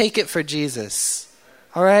 you take it for Jesus.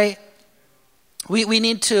 All right? We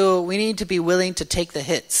need to be willing to take the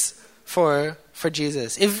hits for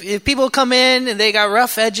Jesus. If people come in and they got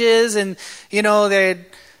rough edges and they're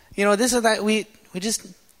this or that, we just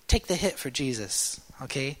take the hit for Jesus.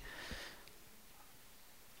 Okay?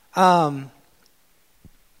 I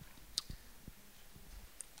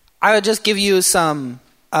would just give you some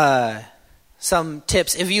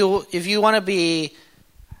tips if you want to be,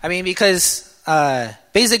 because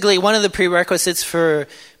basically one of the prerequisites for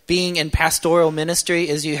being in pastoral ministry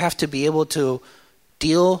is you have to be able to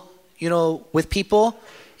deal, with people.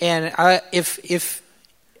 And if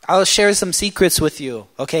I'll share some secrets with you,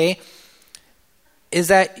 okay? Is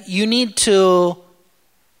that you need to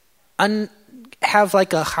have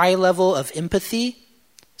a high level of empathy.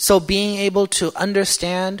 So being able to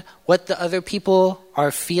understand what the other people are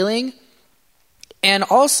feeling. And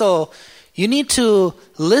also, you need to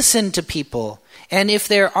listen to people. And if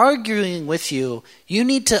they're arguing with you, you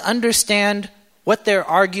need to understand what their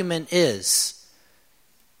argument is.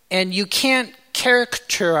 And you can't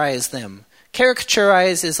characterize them,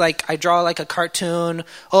 Caricaturize is like I draw like a cartoon.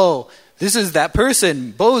 Oh, this is that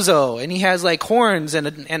person, Bozo, and he has like horns and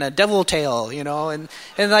a devil tail, you know, and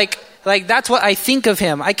like that's what I think of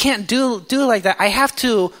him. I can't do like that. I have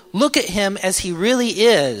to look at him as he really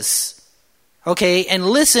is, okay, and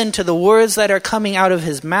listen to the words that are coming out of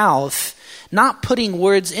his mouth, not putting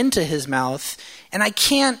words into his mouth. And I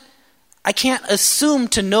can't assume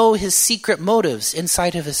to know his secret motives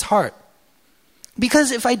inside of his heart.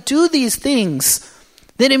 Because if I do these things,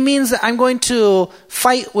 then it means that I'm going to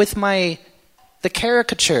fight with the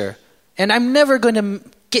caricature, and I'm never going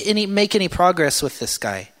to make any progress with this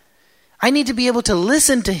guy. I need to be able to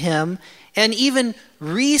listen to him and even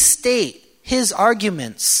restate his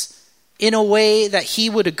arguments in a way that he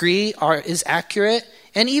would agree is accurate,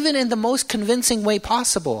 and even in the most convincing way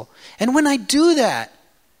possible. And when I do that,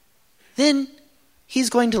 then he's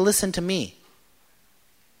going to listen to me.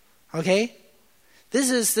 Okay? This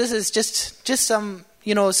is just some,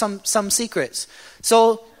 you know, some secrets.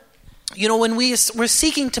 So, you know, when we're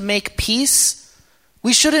seeking to make peace,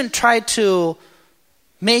 we shouldn't try to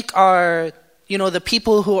make our, you know, the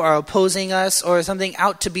people who are opposing us or something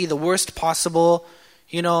out to be the worst possible.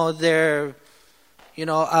 You know, they're,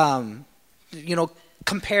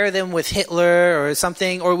 compare them with Hitler or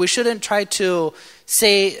something. Or we shouldn't try to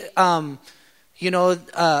say,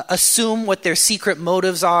 assume what their secret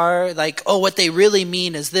motives are. Like, oh, what they really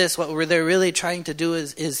mean is this. What they're really trying to do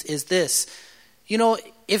is this. You know,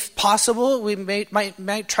 if possible, we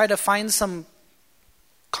might try to find some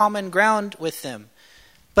common ground with them.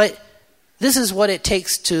 But this is what it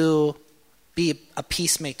takes to be a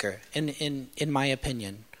peacemaker, in my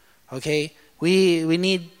opinion. Okay? We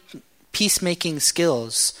need peacemaking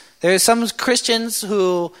skills. There are some Christians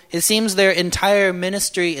who it seems their entire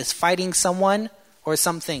ministry is fighting someone or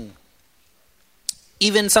something.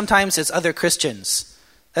 Even sometimes it's other Christians.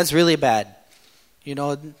 That's really bad. You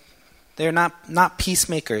know, they're not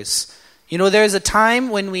peacemakers. You know, there's a time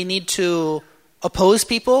when we need to oppose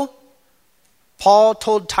people. Paul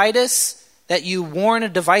told Titus that you warn a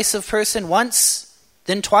divisive person once,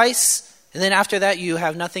 then twice, and then after that you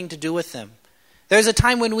have nothing to do with them. There's a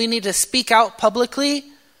time when we need to speak out publicly,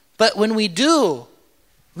 but when we do,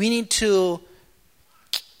 we need to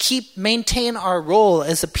maintain our role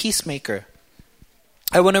as a peacemaker.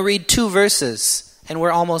 I want to read 2 verses, and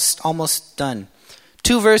we're almost done.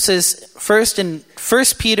 2 verses, first in 1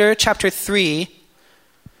 Peter chapter 3,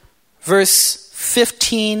 verse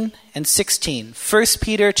 15 and 16. 1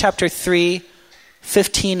 Peter chapter 3,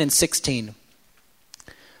 15 and 16.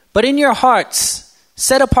 But in your hearts,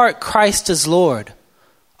 set apart Christ as Lord.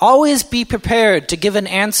 Always be prepared to give an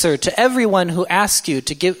answer to everyone who asks you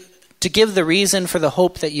to give the reason for the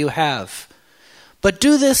hope that you have. But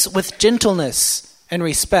do this with gentleness and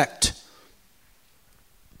respect,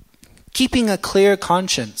 keeping a clear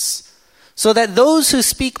conscience, so that those who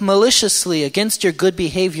speak maliciously against your good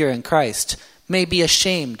behavior in Christ may be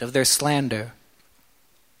ashamed of their slander.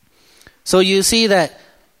 So you see that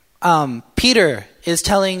Peter is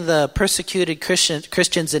telling the persecuted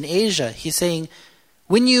Christians in Asia, he's saying,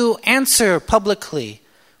 when you answer publicly,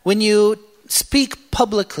 when you speak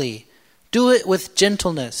publicly, do it with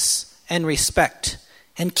gentleness and respect,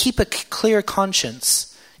 and keep a clear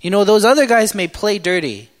conscience. You know, those other guys may play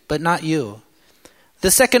dirty, but not you.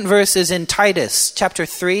 The second verse is in Titus chapter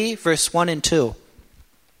 3, verse 1 and 2.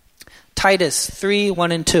 Titus 3,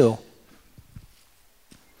 1 and 2.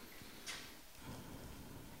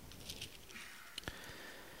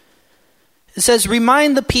 It says,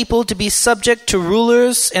 remind the people to be subject to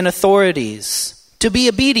rulers and authorities, to be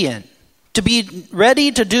obedient, to be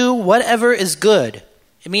ready to do whatever is good.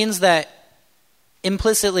 It means that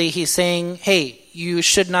implicitly he's saying, hey, you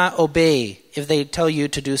should not obey if they tell you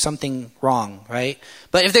to do something wrong, right?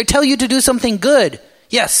 But if they tell you to do something good,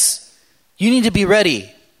 yes, you need to be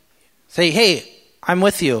ready. Say, hey, I'm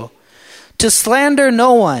with you. To slander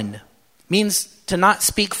no one means to not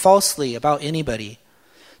speak falsely about anybody.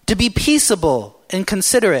 To be peaceable and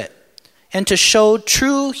considerate, and to show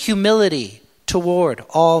true humility toward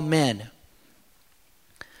all men.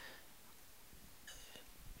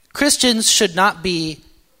 Christians should not be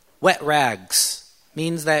wet rags.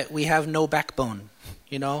 Means that we have no backbone,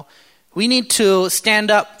 you know. We need to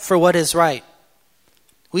stand up for what is right.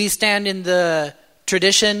 We stand in the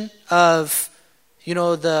tradition of, you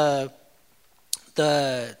know, the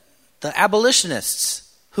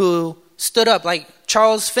abolitionists who stood up, like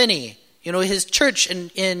Charles Finney. You know, his church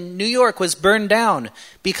in New York was burned down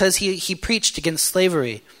because he preached against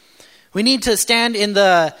slavery. We need to stand in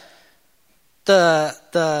the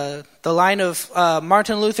line of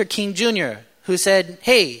Martin Luther King Jr., who said,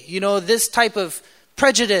 hey, you know, this type of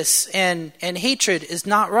prejudice and hatred is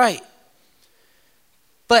not right.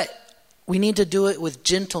 But we need to do it with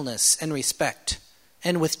gentleness and respect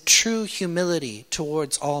and with true humility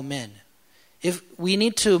towards all men. If we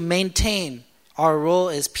need to maintain our role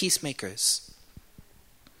as peacemakers.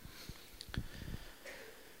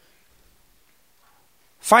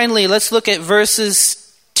 Finally, let's look at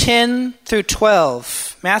verses 10 through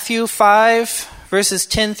 12. Matthew 5, verses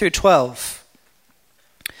 10 through 12.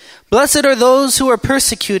 Blessed are those who are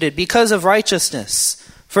persecuted because of righteousness,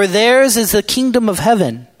 for theirs is the kingdom of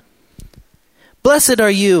heaven. Blessed are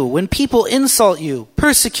you when people insult you,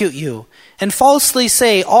 persecute you, and falsely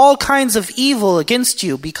say all kinds of evil against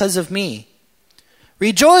you because of me.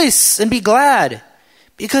 Rejoice and be glad,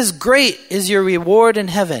 because great is your reward in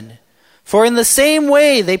heaven. For in the same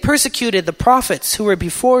way they persecuted the prophets who were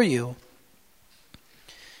before you.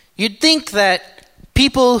 You'd think that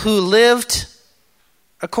people who lived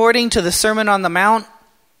according to the Sermon on the Mount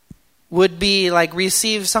would be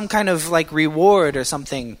receive some kind of reward or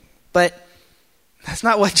something. But that's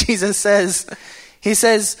not what Jesus says. He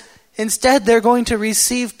says, instead they're going to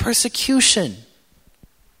receive persecution.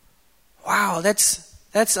 Wow, that's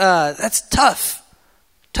tough.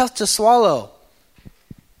 Tough to swallow.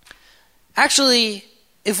 Actually,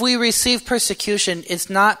 if we receive persecution, it's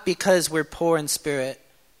not because we're poor in spirit,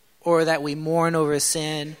 or that we mourn over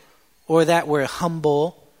sin, or that we're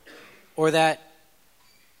humble, or that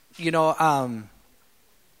we're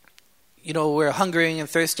hungering and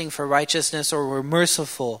thirsting for righteousness, or we're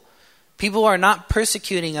merciful. People are not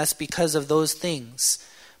persecuting us because of those things,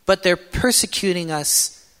 but they're persecuting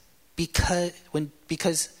us because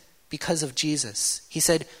of Jesus. He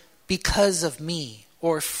said, because of me,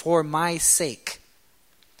 or for my sake.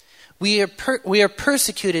 We are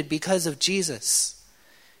persecuted because of Jesus.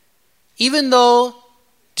 Even though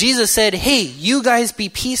Jesus said, hey, you guys be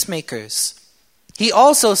peacemakers, he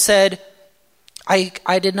also said, I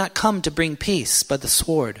did not come to bring peace, but the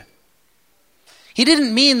sword. He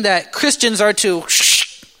didn't mean that Christians are to,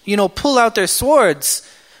 pull out their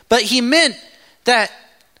swords, but he meant that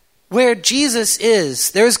where Jesus is,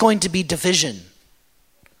 there's going to be division.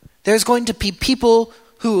 There's going to be people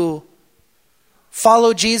who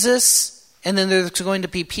follow Jesus, and then there's going to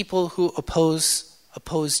be people who oppose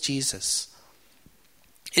Jesus.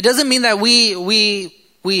 It doesn't mean that we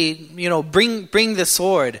bring the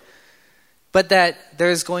sword, but that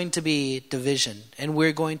there's going to be division, and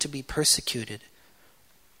we're going to be persecuted.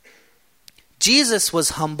 Jesus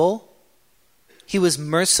was humble. He was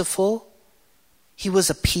merciful. He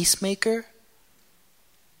was a peacemaker.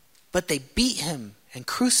 But they beat him and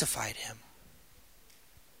crucified him.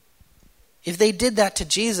 If they did that to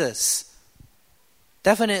Jesus,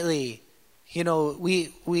 definitely,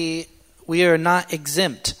 we are not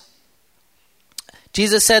exempt.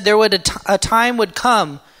 Jesus said there would a time would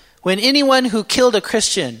come when anyone who killed a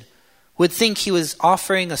Christian would think he was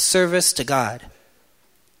offering a service to God.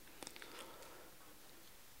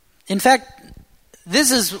 In fact, this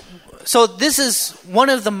is one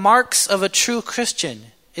of the marks of a true Christian,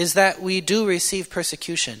 is that we do receive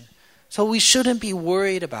persecution. So we shouldn't be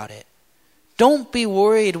worried about it. Don't be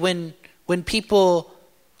worried when people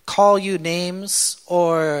call you names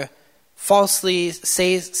or falsely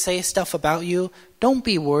say stuff about you. Don't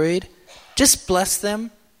be worried. Just bless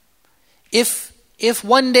them. If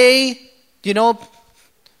one day,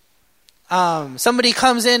 somebody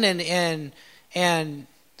comes in and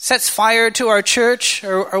sets fire to our church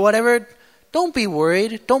or whatever, don't be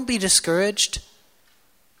worried. Don't be discouraged.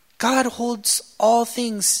 God holds all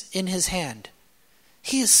things in his hand.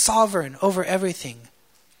 He is sovereign over everything.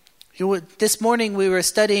 This morning we were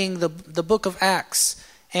studying the book of Acts,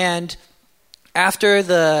 and after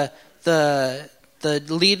the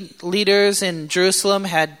leaders in Jerusalem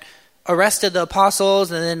had arrested the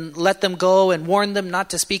apostles and then let them go and warned them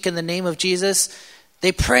not to speak in the name of Jesus,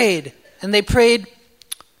 they prayed,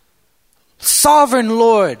 Sovereign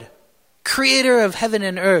Lord, creator of heaven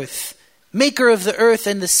and earth, maker of the earth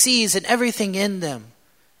and the seas and everything in them.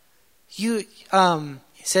 He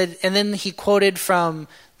said, and then he quoted from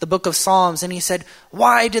the book of Psalms, and he said,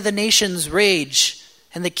 why do the nations rage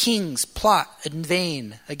and the kings plot in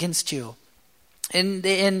vain against you? And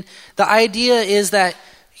the idea is that,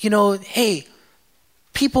 the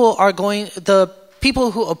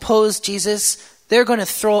people who oppose Jesus, they're going to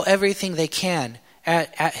throw everything they can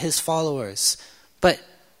at his followers. But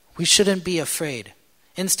we shouldn't be afraid.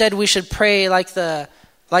 Instead, we should pray like the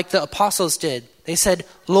apostles did. They said,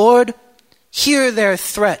 Lord, hear their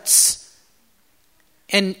threats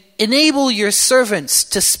and enable your servants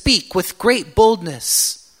to speak with great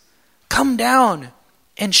boldness. Come down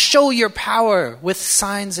and show your power with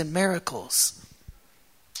signs and miracles.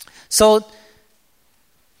 So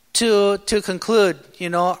to conclude,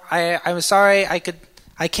 I'm sorry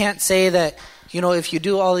I can't say that, if you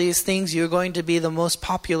do all these things, you're going to be the most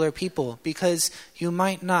popular people, because you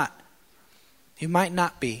might not. You might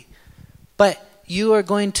not be. But you are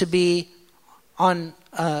going to be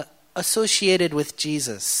associated with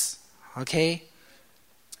Jesus. Okay?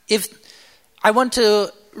 If I want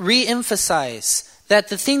to re-emphasize that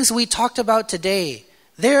the things we talked about today,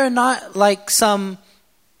 they're not like some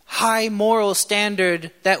high moral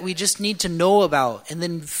standard that we just need to know about and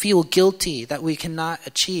then feel guilty that we cannot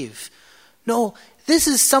achieve. No, this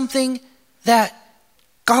is something that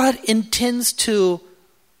God intends to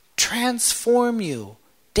transform you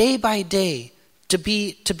day by day to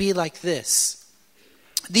be like this.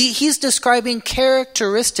 He's describing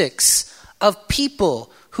characteristics of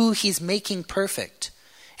people who he's making perfect.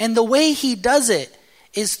 And the way he does it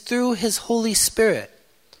is through his Holy Spirit.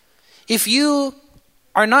 If you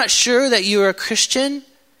are not sure that you're a Christian,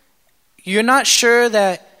 you're not sure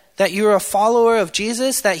that you're a follower of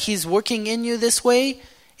Jesus, that he's working in you this way,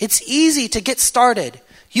 it's easy to get started.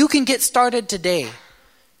 You can get started today.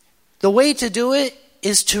 The way to do it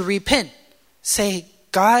is to repent. Say,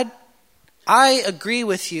 God, I agree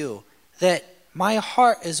with you that my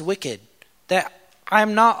heart is wicked, that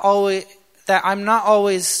I'm most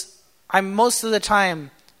of the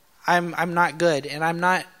time I'm not good, and I'm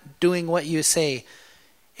not doing what you say.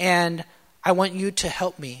 And I want you to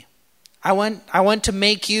help me. I want to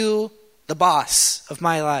make you the boss of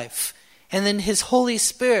my life. And then his Holy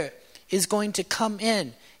Spirit is going to come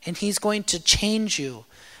in, and he's going to change you.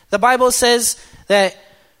 The Bible says that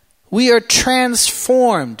we are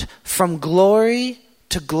transformed from glory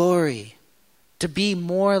to glory to be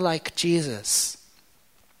more like Jesus.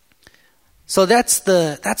 So that's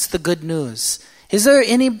the good news. Is there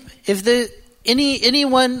anyone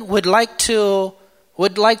would like to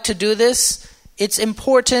do this? It's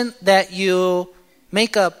important that you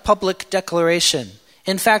make a public declaration.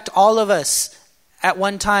 In fact, all of us at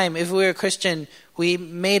one time, if we were a Christian, we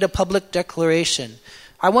made a public declaration.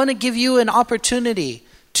 I want to give you an opportunity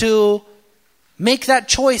to make that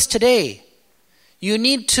choice today. You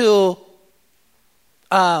need to,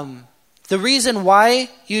 the reason why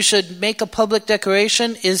you should make a public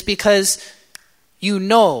declaration is because you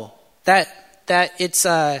know that it's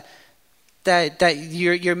that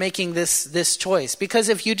you're making this choice. Because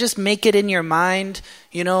if you just make it in your mind,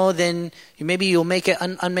 then maybe you'll make it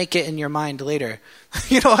unmake it in your mind later.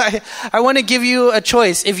 I want to give you a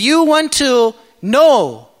choice. If you want to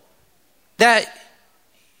know that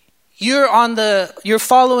you're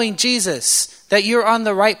following Jesus, that you're on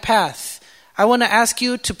the right path, I want to ask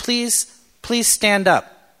you to please stand up.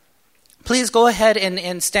 Please go ahead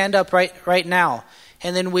and stand up right now.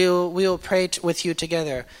 And then we'll pray with you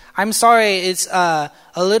together. I'm sorry it's a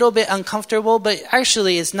little bit uncomfortable, but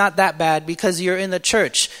actually it's not that bad because you're in the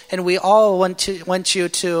church, and we all want you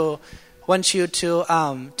to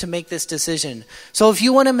make this decision. So if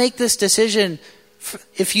you want to make this decision,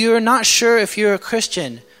 if you're not sure if you're a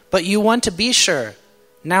Christian, but you want to be sure,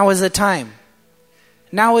 now is the time.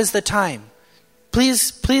 Now is the time.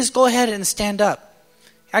 Please go ahead and stand up.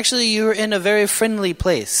 Actually, you're in a very friendly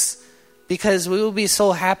place, because we will be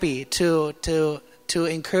so happy to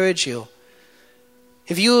encourage you.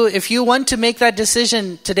 If you want to make that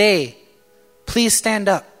decision today, please stand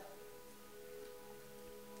up.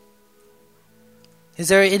 Is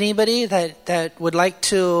there anybody that would like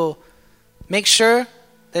to make sure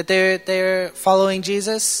that they're following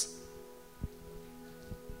Jesus?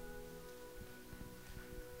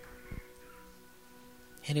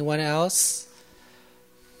 Anyone else?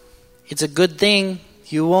 It's a good thing.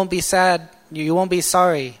 You won't be sad. You won't be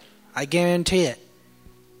sorry. I guarantee it.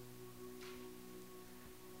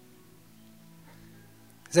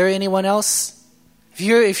 Is there anyone else?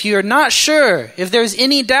 If you're not sure, if there's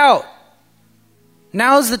any doubt,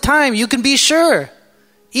 now's the time. You can be sure.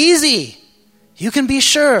 Easy. You can be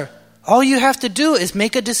sure. All you have to do is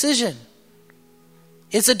make a decision.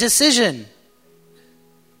 It's a decision.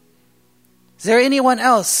 Is there anyone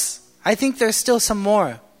else? I think there's still some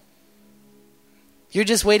more. You're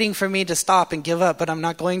just waiting for me to stop and give up, but I'm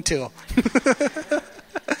not going to.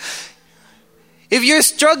 If you're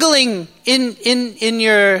struggling in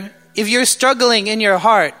your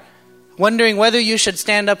heart, wondering whether you should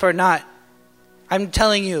stand up or not, I'm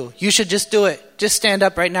telling you, you should just do it. Just stand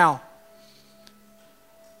up right now.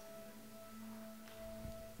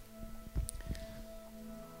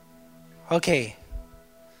 Okay.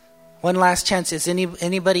 One last chance. Is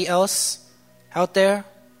anybody else out there?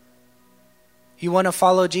 You want to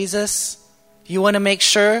follow Jesus? You want to make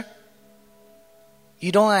sure?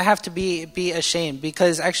 You don't have to be ashamed,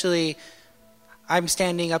 because actually I'm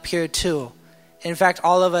standing up here too. In fact,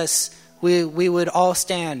 all of us, we would all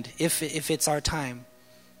stand if it's our time.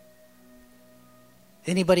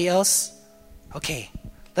 Anybody else? Okay,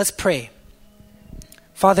 let's pray.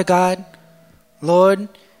 Father God, Lord,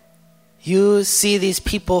 you see these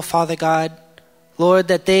people, Father God, Lord,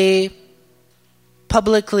 that they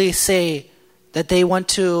publicly say that they want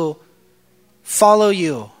to follow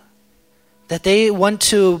you, that they want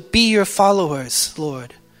to be your followers,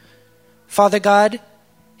 Lord. Father God,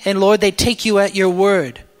 and Lord, they take you at your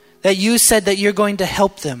word, that you said that you're going to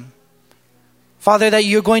help them. Father, that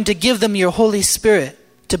you're going to give them your Holy Spirit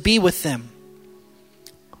to be with them.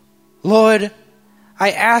 Lord,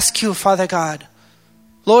 I ask you, Father God,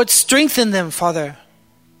 Lord, strengthen them, Father.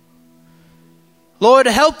 Lord,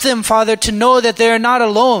 help them, Father, to know that they're not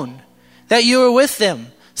alone, that you are with them.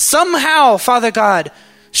 Somehow, Father God,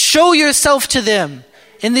 show yourself to them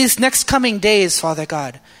in these next coming days, Father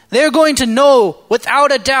God. They're going to know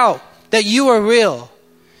without a doubt that you are real.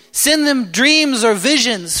 Send them dreams or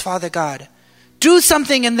visions, Father God. Do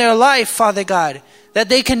something in their life, Father God, that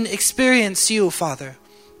they can experience you, Father.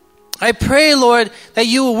 I pray, Lord, that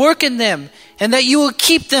you will work in them and that you will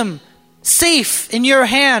keep them safe in your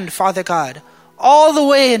hand, Father God, all the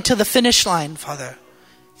way into the finish line, Father.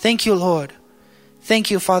 Thank you, Lord. Thank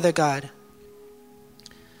you, Father God.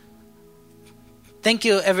 Thank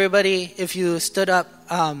you, everybody. If you stood up,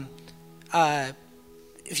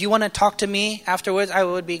 if you want to talk to me afterwards, I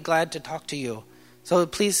would be glad to talk to you. So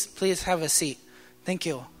please have a seat. Thank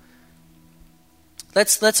you.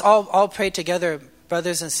 Let's all pray together,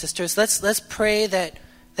 brothers and sisters. Let's pray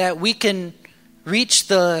that we can reach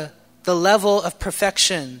the level of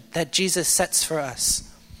perfection that Jesus sets for us.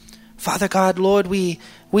 Father God, Lord, we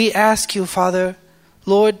ask you, Father,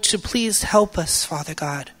 Lord, to please help us, Father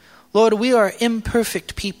God. Lord, we are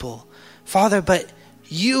imperfect people, Father, but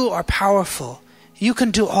you are powerful. You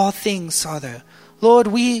can do all things, Father. Lord,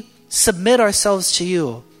 we submit ourselves to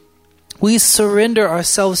you. We surrender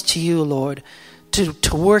ourselves to you, Lord, to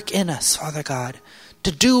work in us, Father God,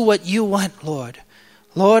 to do what you want, Lord.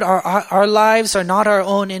 Lord, our lives are not our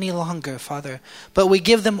own any longer, Father, but we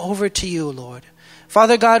give them over to you, Lord.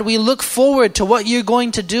 Father God, we look forward to what you're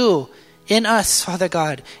going to do in us, Father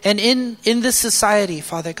God, and in this society,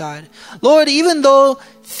 Father God. Lord, even though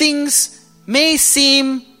things may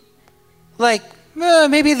seem like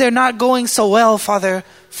maybe they're not going so well, Father,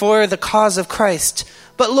 for the cause of Christ,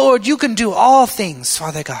 but Lord, you can do all things,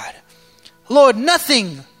 Father God. Lord,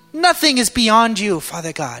 nothing is beyond you,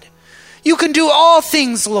 Father God. You can do all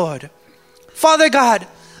things, Lord. Father God,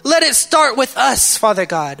 let it start with us, Father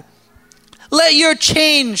God. Let your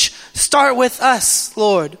change start with us,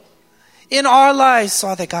 Lord, in our lives,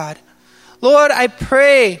 Father God. Lord, I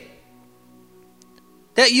pray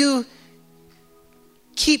that you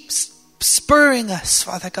keep spurring us,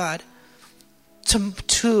 Father God,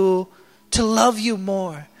 to love you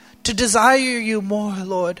more, to desire you more,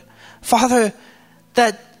 Lord. Father,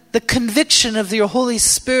 that the conviction of your Holy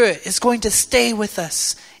Spirit is going to stay with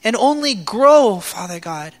us and only grow, Father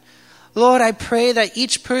God. Lord, I pray that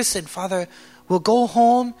each person, Father, will go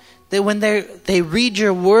home, that when they read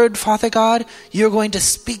your word, Father God, you're going to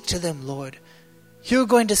speak to them, Lord. You're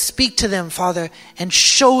going to speak to them, Father, and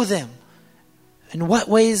show them in what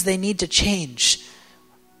ways they need to change.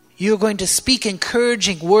 You're going to speak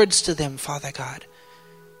encouraging words to them, Father God.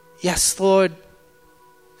 Yes, Lord.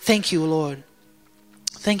 Thank you, Lord.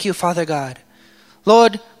 Thank you, Father God.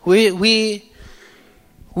 Lord, we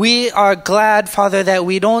are glad, Father, that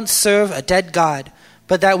we don't serve a dead God,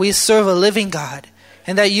 but that we serve a living God,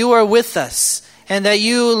 and that you are with us, and that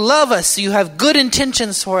you love us. You have good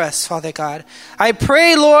intentions for us, Father God. I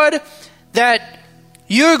pray, Lord, that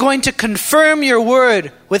you're going to confirm your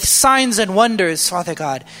word with signs and wonders, Father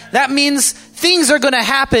God. That means things are going to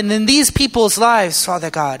happen in these people's lives,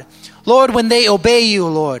 Father God. Lord, when they obey you,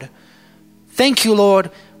 Lord. Thank you,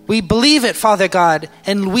 Lord. We believe it, Father God,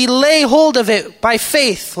 and we lay hold of it by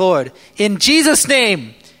faith, Lord. In Jesus'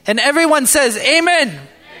 name. And everyone says, Amen.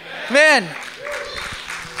 Amen. Amen.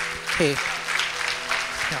 Okay.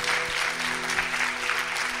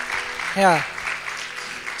 Yeah.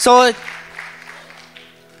 So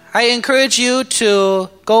I encourage you to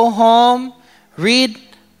go home, read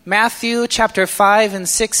Matthew chapter 5 and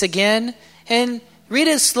 6 again, and read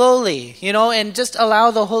it slowly, and just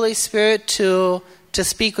allow the Holy Spirit to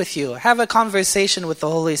speak with you. Have a conversation with the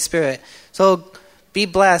Holy Spirit. So be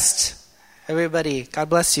blessed, everybody. God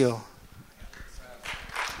bless you.